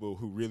racist people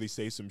who really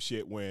say some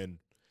shit when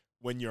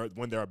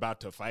they're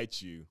about to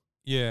fight you.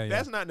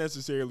 That's not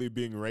necessarily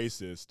being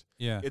racist.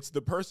 It's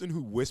the person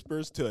who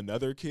whispers to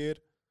another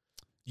kid,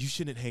 "You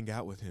shouldn't hang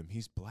out with him.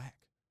 He's black."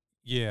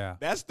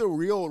 That's the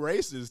real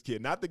racist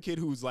kid, not the kid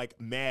who's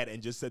like mad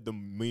and just said the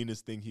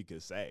meanest thing he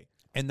could say.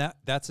 And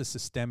that's a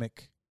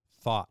systemic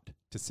thought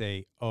to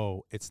say,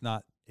 "Oh, it's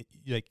not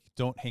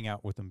don't hang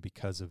out with them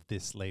because of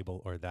this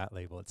label or that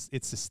label."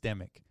 It's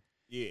systemic.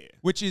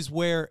 Which is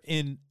where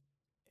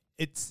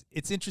it's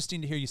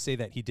interesting to hear you say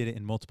that he did it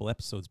in multiple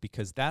episodes,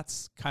 because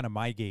that's kind of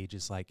my gauge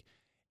is like,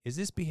 is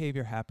this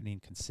behavior happening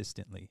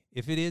consistently?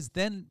 If it is,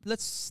 then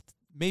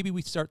maybe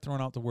we start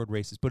throwing out the word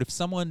racist. But if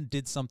someone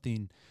did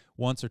something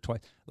once or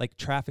twice, like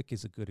traffic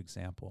is a good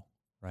example,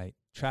 right?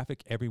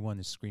 Traffic, everyone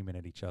is screaming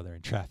at each other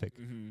in traffic.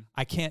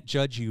 I can't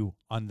judge you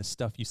on the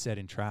stuff you said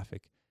in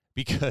traffic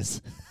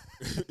because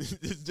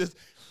it's just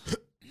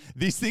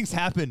these things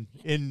happen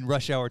in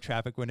rush hour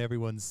traffic when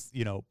everyone's,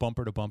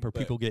 bumper to bumper.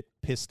 People get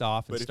pissed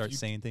off and start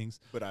saying things.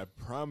 But I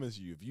promise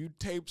you, if you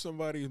tape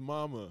somebody's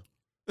mama,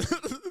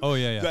 so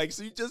you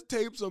just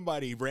tape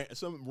somebody,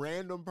 some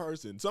random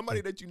person,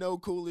 somebody that you know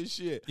cool as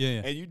shit,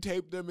 and you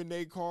tape them in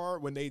their car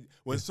when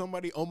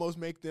somebody almost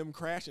make them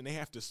crash and they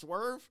have to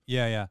swerve.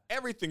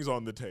 Everything's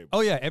on the table.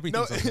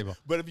 Everything's on the table.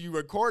 But if you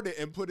record it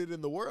and put it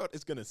in the world,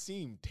 it's gonna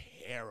seem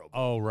terrible.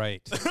 Oh,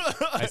 right.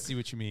 I see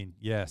what you mean.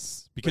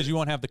 Yes, because you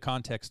won't have the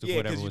context of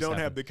whatever. Because you don't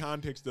have the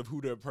context of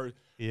who the person.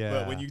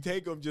 But when you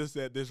take them just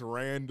at this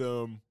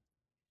random.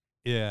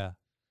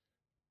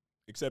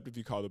 Except if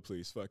you call the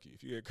police, fuck you.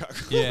 If you get caught,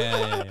 fuck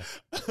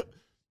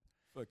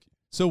you.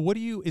 So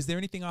is there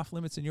anything off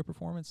limits in your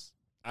performance?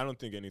 I don't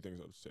think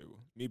anything's off the table.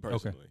 Me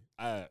personally.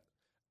 I'm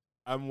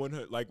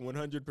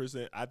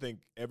 100%. I think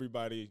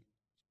everybody,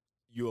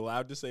 you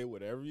allowed to say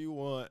whatever you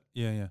want.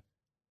 You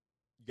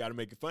got to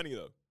make it funny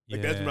though.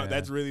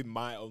 That's really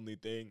my only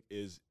thing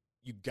is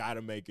you got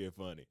to make it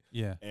funny.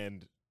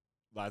 And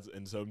it's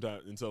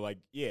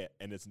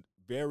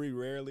very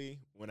rarely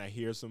when I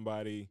hear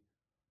somebody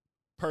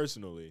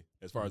personally,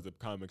 as far as the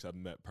comics I've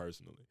met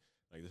personally,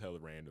 like this hella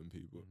random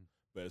people.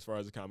 But as far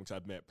as the comics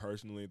I've met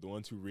personally, the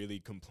ones who really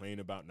complain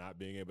about not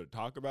being able to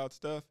talk about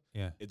stuff,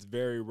 it's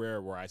very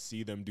rare where I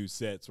see them do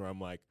sets where I'm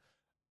like,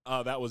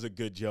 oh, that was a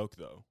good joke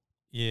though.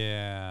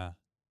 It's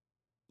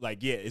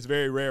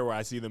very rare where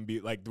I see them be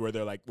like, where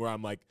they're like, where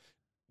I'm like,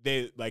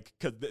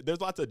 because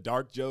there's lots of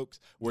dark jokes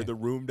where the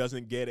room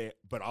doesn't get it,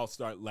 but I'll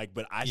start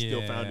but I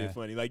still found it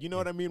funny. Like, you know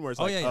what I mean? Where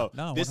it's this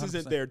 100%.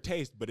 Isn't their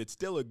taste, but it's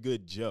still a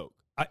good joke.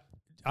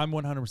 I'm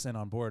 100%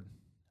 on board.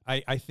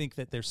 I think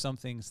that there's some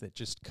things that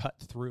just cut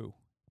through.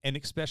 And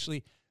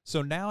especially,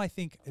 so now I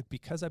think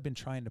because I've been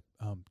trying to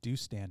do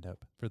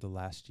stand-up for the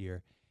last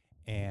year,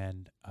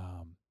 and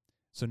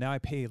so now I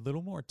pay a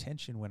little more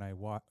attention when I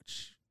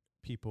watch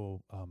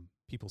people's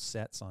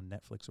sets on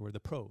Netflix, or the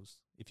pros,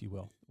 if you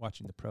will,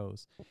 watching the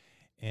pros.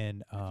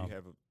 And if you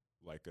have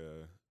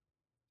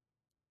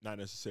not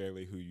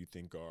necessarily who you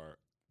think are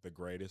the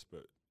greatest,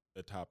 but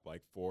the top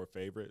 4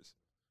 favorites.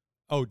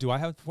 Oh, do I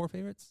have 4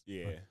 favorites?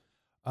 Yeah.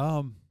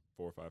 4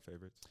 or 5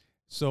 favorites.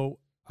 So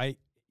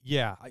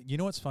you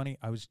know what's funny?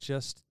 I was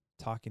just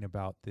talking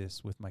about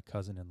this with my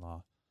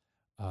cousin-in-law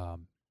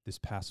this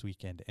past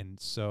weekend. And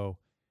so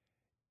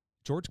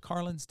George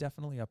Carlin's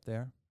definitely up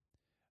there.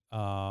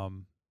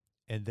 And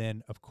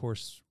then, of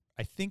course,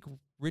 I think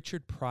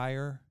Richard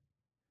Pryor.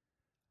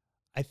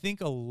 I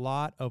think a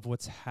lot of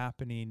what's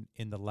happening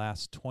in the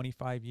last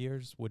 25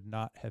 years would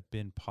not have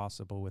been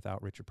possible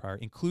without Richard Pryor,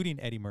 including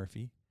Eddie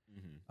Murphy.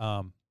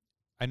 I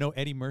know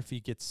Eddie Murphy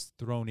gets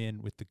thrown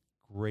in with the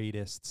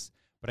greatest,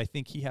 but I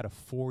think he had a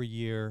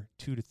 4-year,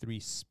 2 to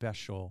 3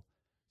 special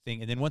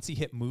thing. And then once he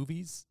hit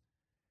movies,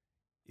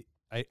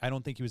 I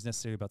don't think he was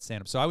necessarily about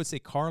stand-up. So I would say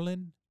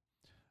Carlin.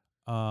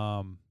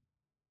 I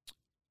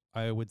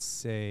would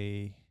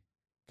say,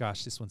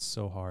 gosh, this one's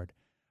so hard.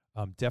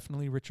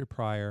 Definitely Richard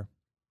Pryor.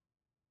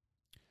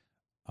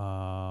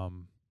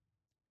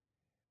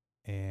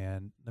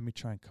 And let me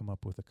try and come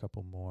up with a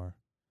couple more.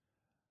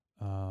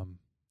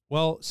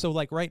 Well, so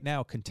like right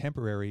now,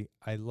 contemporary,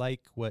 I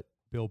like what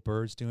Bill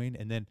Burr's doing.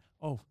 And then,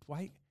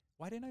 why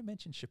didn't I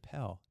mention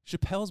Chappelle?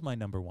 Chappelle's my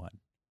number one.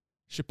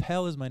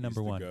 Chappelle is my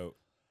number one. GOAT.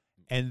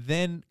 And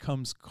then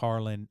comes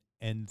Carlin,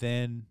 and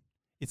then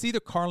it's either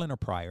Carlin or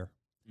Pryor.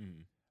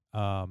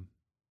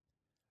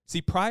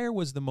 See, Pryor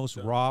was the most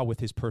raw with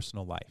his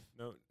personal life.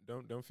 No,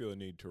 don't feel a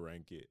need to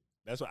rank it.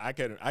 That's what I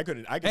can't I can't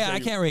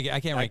rank it.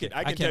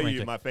 I can tell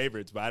you my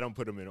favorites, but I don't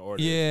put them in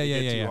order.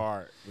 Yeah. Too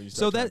hard when you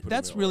so start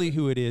that's really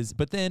who it is.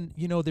 But then,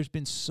 there's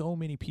been so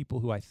many people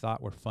who I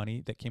thought were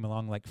funny that came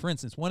along. Like, for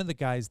instance, one of the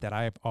guys that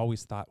I've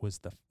always thought was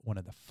one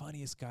of the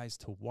funniest guys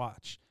to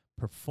watch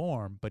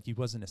perform, but he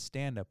wasn't a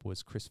stand-up,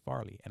 was Chris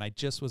Farley. And I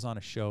just was on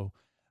a show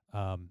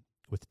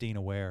with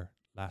Dana Ware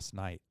last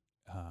night,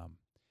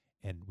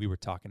 and we were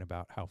talking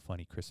about how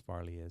funny Chris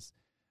Farley is.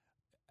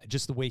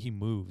 Just the way he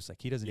moves,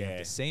 like he doesn't even have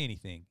to say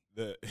anything,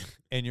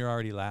 and you're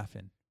already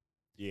laughing.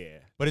 Yeah.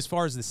 But as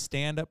far as the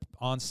stand-up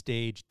on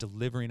stage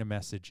delivering a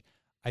message,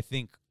 I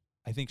think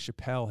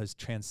Chappelle has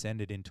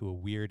transcended into a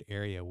weird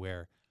area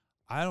where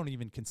I don't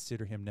even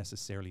consider him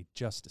necessarily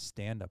just a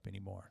stand-up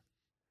anymore.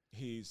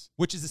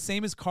 Which is the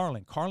same as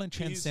Carlin. Carlin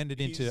transcended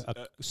into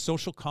a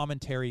social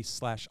commentary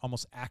 /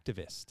 almost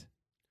activist.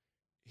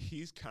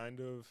 He's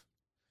kind of,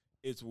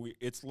 it's weird.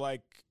 It's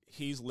like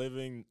he's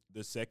living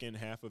the second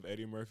half of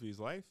Eddie Murphy's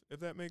life,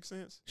 if that makes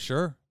sense.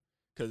 Sure.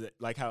 Because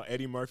like how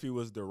Eddie Murphy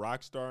was the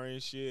rock star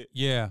and shit.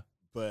 Yeah.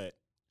 But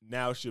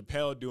now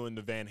Chappelle doing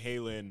the Van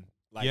Halen,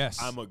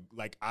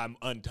 like I'm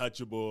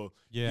untouchable.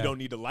 Yeah. You don't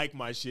need to like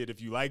my shit.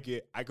 If you like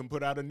it, I can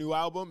put out a new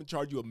album and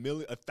charge you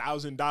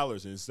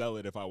 $1,000 and sell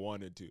it if I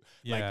wanted to.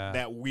 Yeah. Like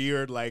that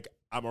weird, like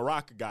I'm a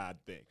rock god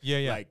thing.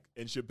 Yeah. Like,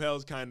 and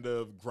Chappelle's kind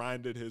of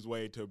grinded his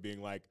way to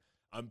being like,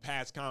 I'm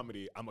past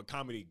comedy. I'm a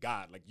comedy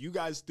god. Like, you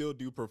guys still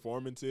do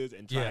performances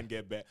and try and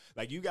get better.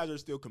 Like, you guys are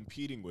still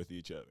competing with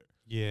each other.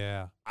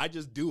 Yeah. I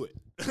just do it.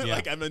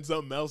 Like, I'm in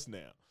something else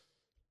now.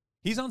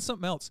 He's on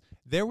something else.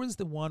 There was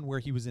the one where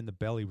he was in the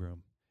belly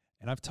room,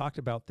 and I've talked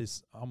about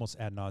this almost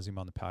ad nauseum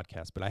on the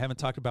podcast, but I haven't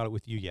talked about it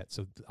with you yet,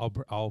 so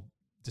I'll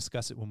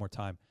discuss it one more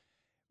time,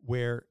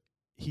 where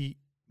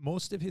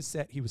most of his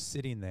set, he was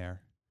sitting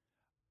there.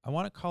 I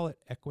want to call it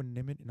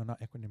equanimity. No,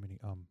 not equanimity.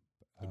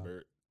 The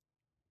bird.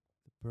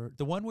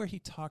 The one where he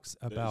talks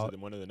about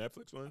one of the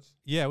Netflix ones.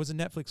 Yeah, it was a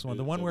Netflix one.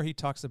 The one where he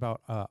talks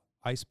about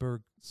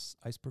iceberg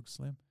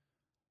slim.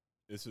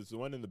 This is the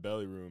one in the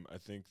belly room. I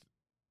think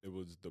it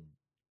was the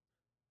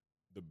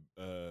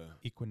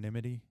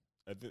equanimity.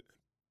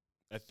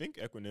 I think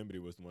equanimity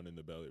was the one in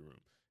the belly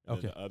room. And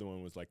okay. The other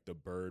one was like the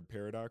bird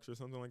paradox or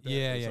something like that.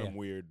 Yeah, Something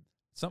weird.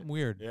 Something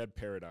weird. It had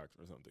paradox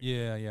or something.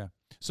 Yeah.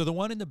 So the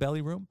one in the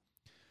belly room,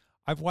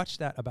 I've watched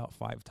that about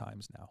 5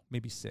 times now,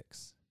 maybe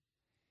 6.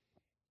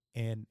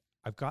 And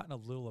I've gotten a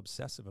little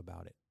obsessive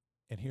about it.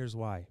 And here's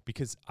why.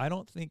 Because I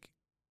don't think,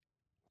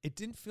 it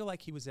didn't feel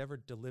like he was ever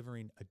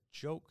delivering a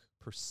joke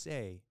per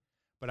se,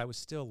 but I was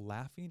still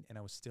laughing and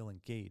I was still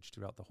engaged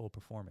throughout the whole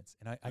performance.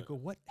 And I go,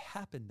 what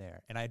happened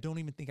there? And I don't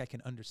even think I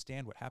can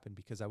understand what happened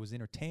because I was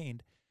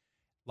entertained.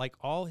 Like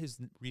all his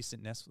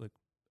recent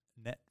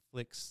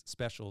Netflix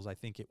specials, I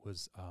think it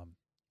was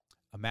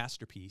a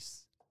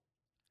masterpiece.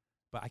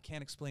 But I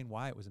can't explain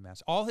why it was a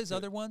master. All his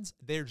other ones,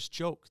 they're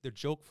joke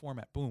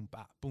format, boom,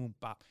 bop, boom,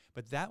 bop.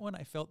 But that one,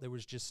 I felt there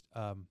was just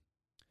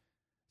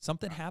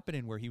something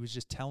happening where he was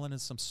just telling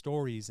us some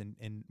stories.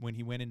 And when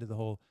he went into the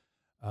whole,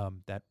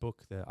 that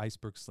book, the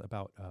icebergs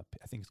about,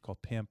 I think it's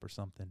called Pimp or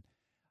something.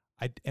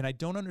 I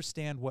don't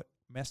understand what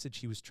message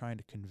he was trying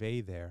to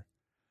convey there.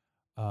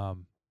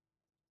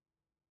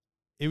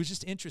 It was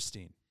just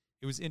interesting.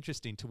 It was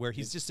interesting to where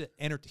he's just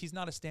he's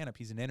not a stand-up,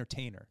 he's an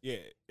entertainer. Yeah.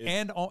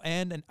 And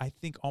I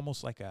think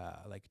almost like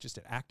just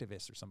an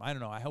activist or something. I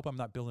don't know. I hope I'm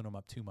not building him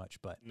up too much,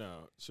 but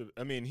no. So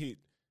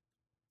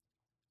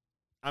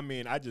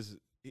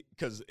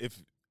because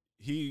if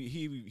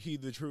he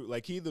the true,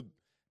 like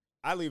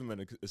I leave him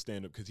in a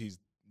stand-up because he's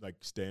like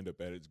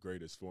stand-up at its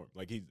greatest form.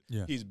 Like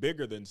he's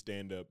bigger than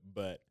stand-up,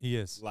 but he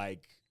is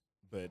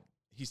but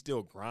he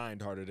still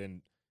grind harder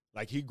than.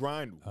 Like, he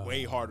grind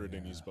way harder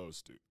than he's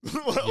supposed to.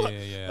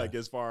 Yeah. Like,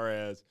 as far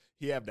as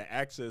he have the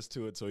access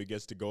to it so he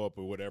gets to go up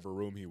in whatever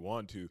room he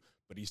want to,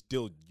 but he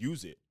still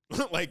use it.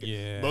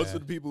 Most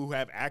of the people who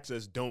have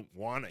access don't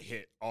want to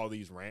hit all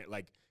these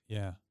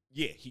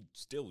he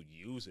still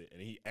use it.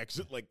 And he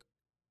exit,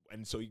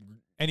 and so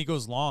he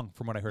goes long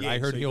from what I heard. Yeah, I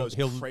heard so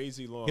he'll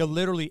crazy long. He'll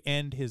literally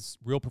end his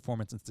real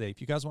performance and say,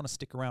 if you guys want to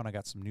stick around, I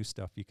got some new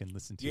stuff you can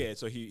listen to. Yeah,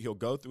 so he'll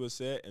go through a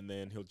set, and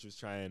then he'll just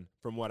try and,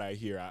 from what I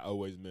hear, I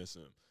always miss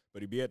him.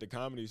 But he'd be at the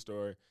Comedy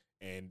Store,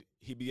 and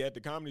he'd be at the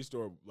Comedy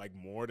Store like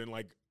more than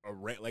like a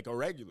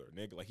regular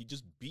nigga. Like, he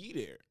just be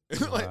there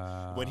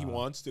when he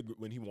wants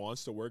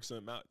to work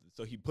something out.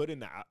 So he put in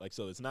the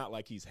so it's not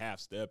like he's half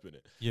stepping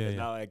it.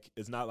 Yeah,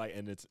 it's not like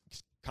and it's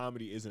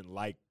comedy isn't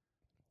like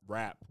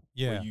rap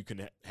where you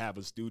can have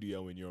a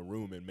studio in your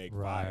room and make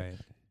fire.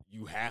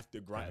 You have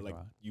to grind.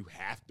 You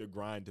have to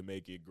grind to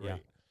make it great. Yeah.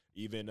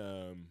 Even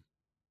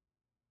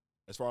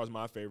as far as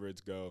my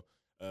favorites go.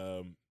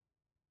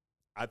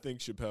 I think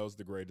Chappelle's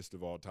the greatest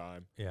of all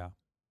time. Yeah.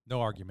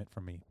 No argument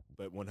from me.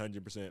 But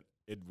 100%,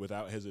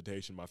 without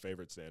hesitation, my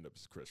favorite stand-up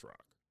is Chris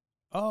Rock.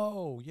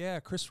 Oh, yeah,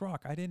 Chris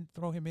Rock. I didn't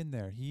throw him in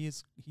there.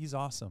 He's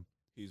awesome.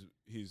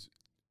 He's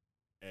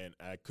and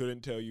I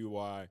couldn't tell you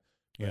why,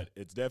 but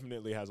it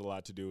definitely has a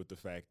lot to do with the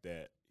fact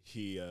that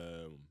he's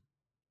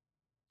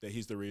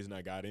the reason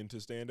I got into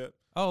stand-up.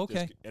 Oh,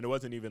 okay. And it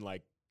wasn't even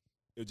like,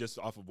 it was just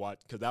off of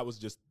because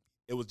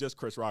it was just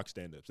Chris Rock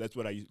stand-ups. That's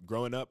what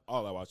growing up,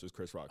 all I watched was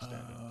Chris Rock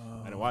stand-ups.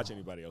 I didn't watch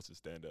anybody else's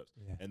stand-ups.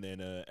 Yeah. And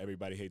then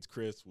Everybody Hates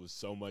Chris was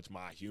so much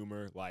my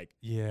humor. Like,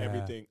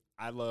 everything.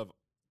 I love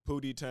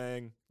Pootie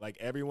Tang. Like,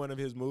 every one of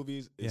his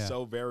movies is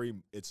so very,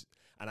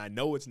 and I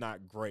know it's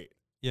not great,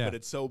 but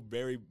it's so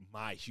very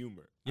my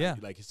humor. Yeah.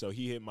 So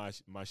he hit my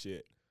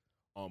shit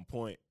on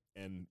point.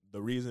 And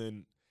the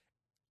reason,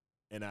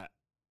 and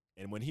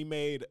when he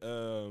made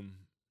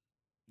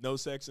No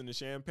Sex in the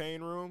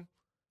Champagne Room,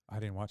 I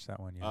didn't watch that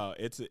one yet.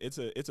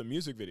 It's a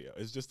music video.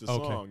 It's just a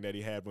song that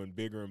he had when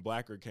Bigger and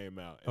Blacker came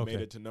out and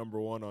made it to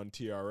 #1 on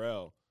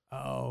TRL.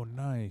 Oh,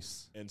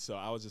 nice. And so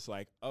I was just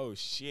like, oh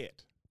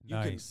shit, you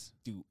can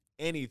do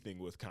anything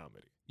with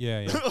comedy.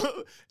 Yeah.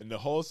 And the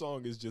whole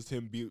song is just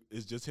him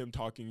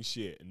talking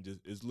shit, and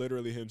it's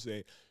literally him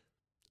saying,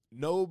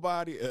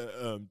 nobody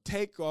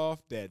take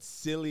off that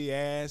silly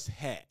ass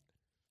hat,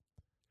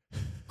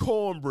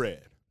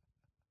 cornbread.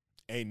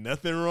 Ain't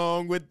nothing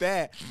wrong with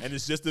that. And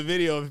it's just a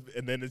video,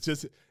 and then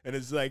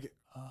it's like,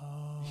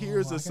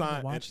 here's a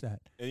sign. Watch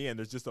that. And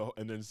it's just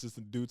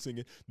a dude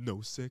singing "No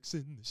Sex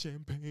in the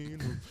Champagne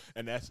Room,"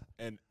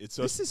 it's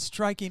so. This is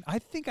striking. I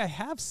think I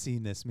have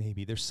seen this.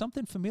 Maybe there's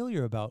something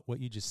familiar about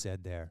what you just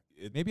said there.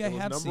 Maybe I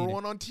have seen it.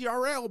 #1 on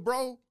TRL,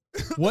 bro.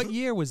 What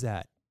year was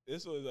that?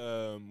 This was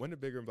when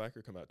did Bigger and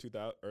Blacker come out?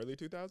 Early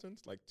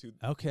 2000s, like two.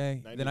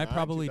 Okay, then I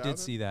probably did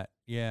see that.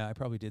 Yeah, I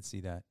probably did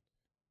see that.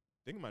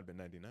 I think it might have been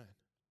 99.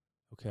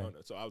 Okay. Oh,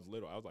 no, so I was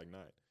little. I was like 9.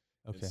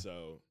 Okay.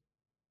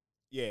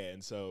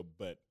 And so,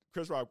 but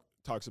Chris Rock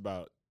talks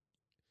about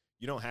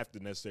you don't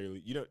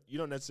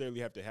necessarily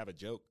have to have a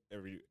joke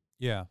every.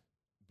 Yeah.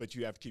 But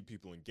you have to keep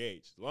people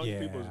engaged. As long as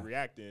people's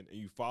reacting and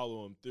you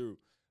follow them through.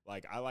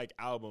 Like, I like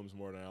albums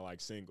more than I like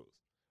singles.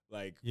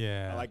 Like,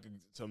 I like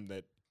something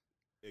that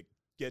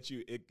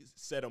it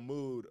set a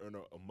mood or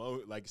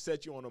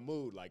set you on a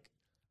mood. Like,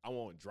 I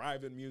want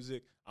driving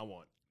music. I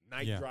want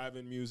night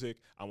driving music.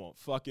 I want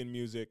fucking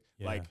music.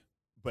 Yeah. Like,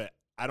 but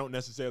I don't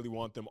necessarily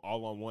want them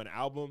all on one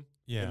album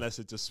unless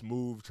it's a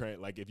smooth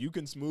like if you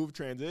can smooth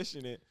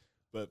transition it,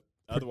 but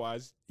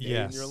otherwise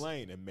get in your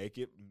lane and make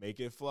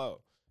it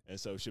flow. And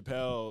so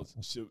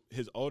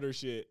his older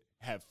shit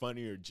had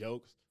funnier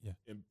jokes,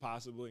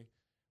 impossibly.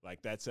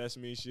 Like that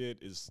Sesame shit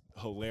is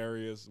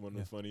hilarious, one of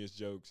the funniest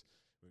jokes.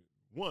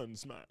 1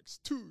 smacks,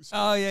 2 smacks.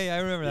 Oh yeah, I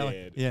remember that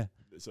one. Yeah.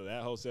 So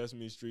that whole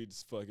Sesame Street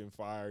is fucking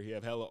fire. He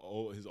have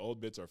his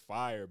old bits are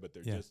fire, but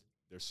they're just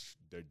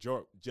they're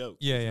jokes.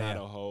 Yeah, it's not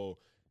a whole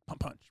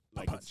punch.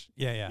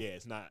 Yeah.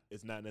 It's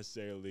not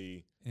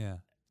necessarily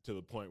to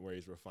the point where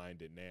he's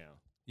refined it now.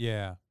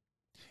 Yeah.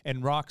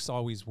 And rocks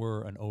always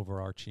were an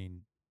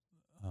overarching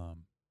a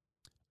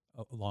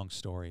long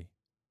story,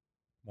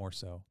 more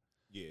so.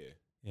 Yeah.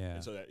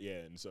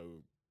 And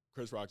so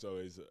Chris Rock's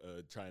always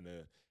trying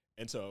to,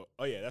 and so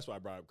that's why I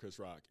brought up Chris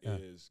Rock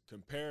is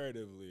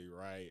comparatively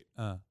right.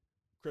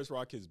 Chris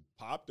Rock has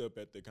popped up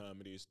at the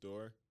Comedy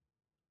Store.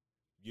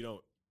 You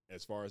don't.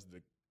 As far as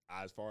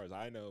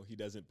I know, he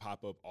doesn't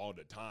pop up all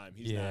the time.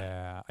 He's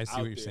not. I see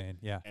what you're saying.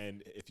 Yeah.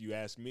 And if you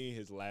ask me,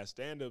 his last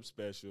stand-up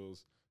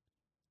specials,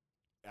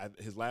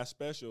 his last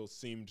special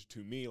seemed to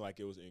me like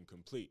it was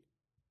incomplete.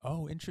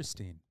 Oh,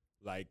 interesting.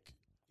 Like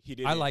he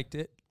did. I liked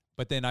it,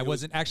 but then I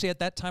wasn't actually at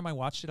that time I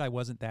watched it. I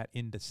wasn't that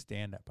into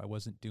stand-up. I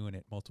wasn't doing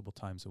it multiple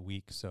times a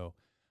week, so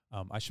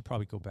I should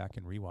probably go back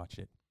and rewatch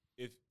it.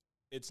 If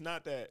it's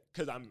not that,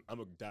 because I'm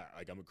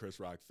a Chris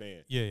Rock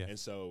fan. Yeah. And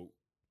so.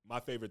 My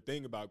favorite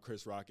thing about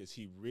Chris Rock is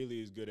he really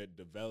is good at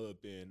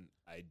developing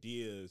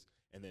ideas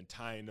and then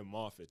tying them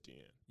off at the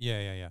end.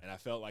 Yeah. And I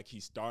felt like he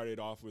started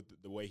off with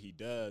the way he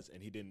does,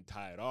 and he didn't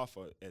tie it off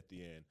at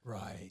the end.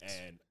 Right.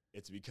 And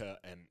it's because,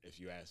 and if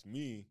you ask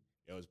me,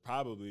 it was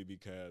probably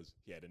because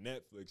he had a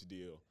Netflix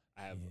deal.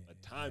 I have a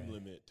time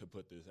limit to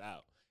put this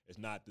out. It's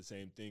not the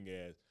same thing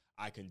as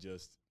I can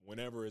just,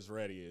 whenever it's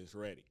ready, it's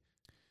ready.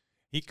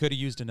 He could have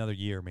used another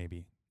year,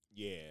 maybe.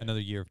 Yeah.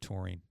 Another year of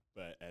touring.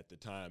 But at the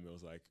time, it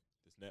was like,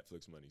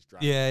 Netflix money's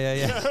dropping.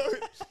 Yeah.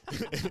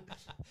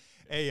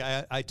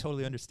 Hey, I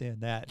totally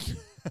understand that.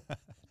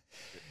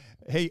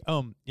 Hey,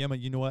 Yema,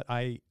 you know what?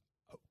 I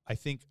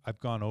think I've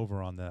gone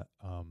over on the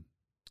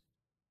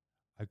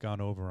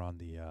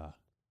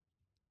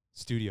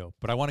studio,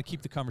 but I want to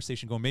keep the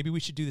conversation going. Maybe we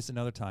should do this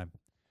another time.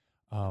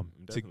 To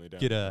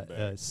get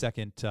a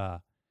second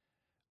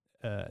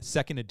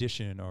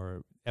edition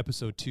or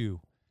episode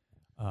 2.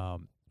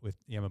 With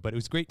Yema, but it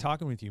was great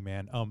talking with you,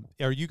 man.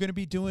 Are you going to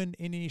be doing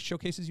any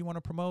showcases you want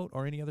to promote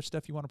or any other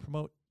stuff you want to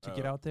promote to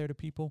get out there to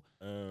people?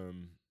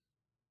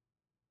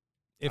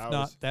 If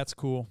not, that's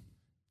cool.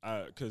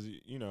 Because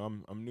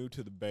I'm new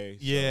to the Bay.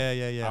 So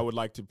Yeah. I would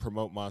like to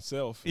promote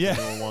myself. Yeah. If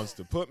anyone wants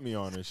to put me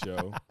on a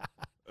show.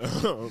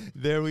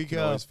 There we You can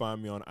go. always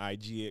find me on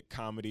IG at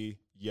comedy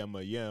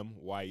Yema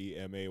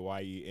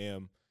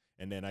Yem.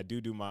 And then I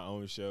do my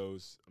own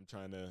shows. I'm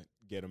trying to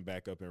get them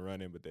back up and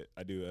running, but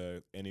I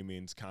do Any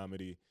Means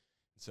Comedy.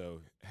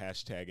 So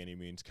hashtag Any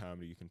Means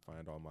Comedy. You can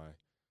find all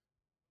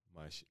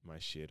my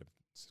shit.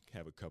 I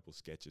have a couple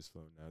sketches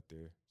floating out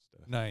there.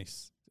 Stuff.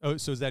 Nice. Oh,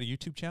 so is that a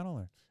YouTube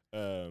channel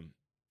or?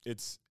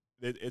 It's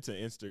an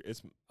Insta.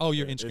 It's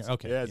your Instagram.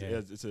 Okay.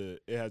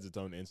 It has its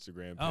own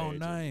Instagram page. Oh,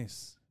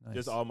 nice.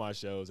 Just all my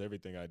shows,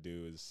 everything I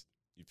do is,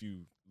 if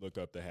you look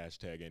up the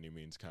hashtag Any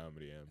Means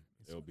Comedy,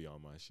 it'll be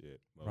on my shit.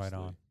 Mostly. Right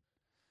on.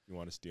 If you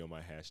want to steal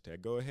my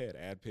hashtag, go ahead.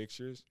 Add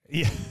pictures.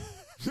 Yeah.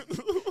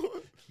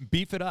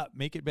 Beef it up.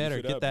 Make it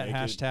better. Get that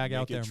hashtag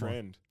out there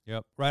trend. more.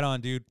 Yep. Right on,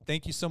 dude.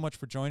 Thank you so much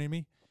for joining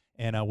me,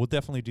 and we'll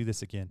definitely do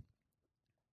this again.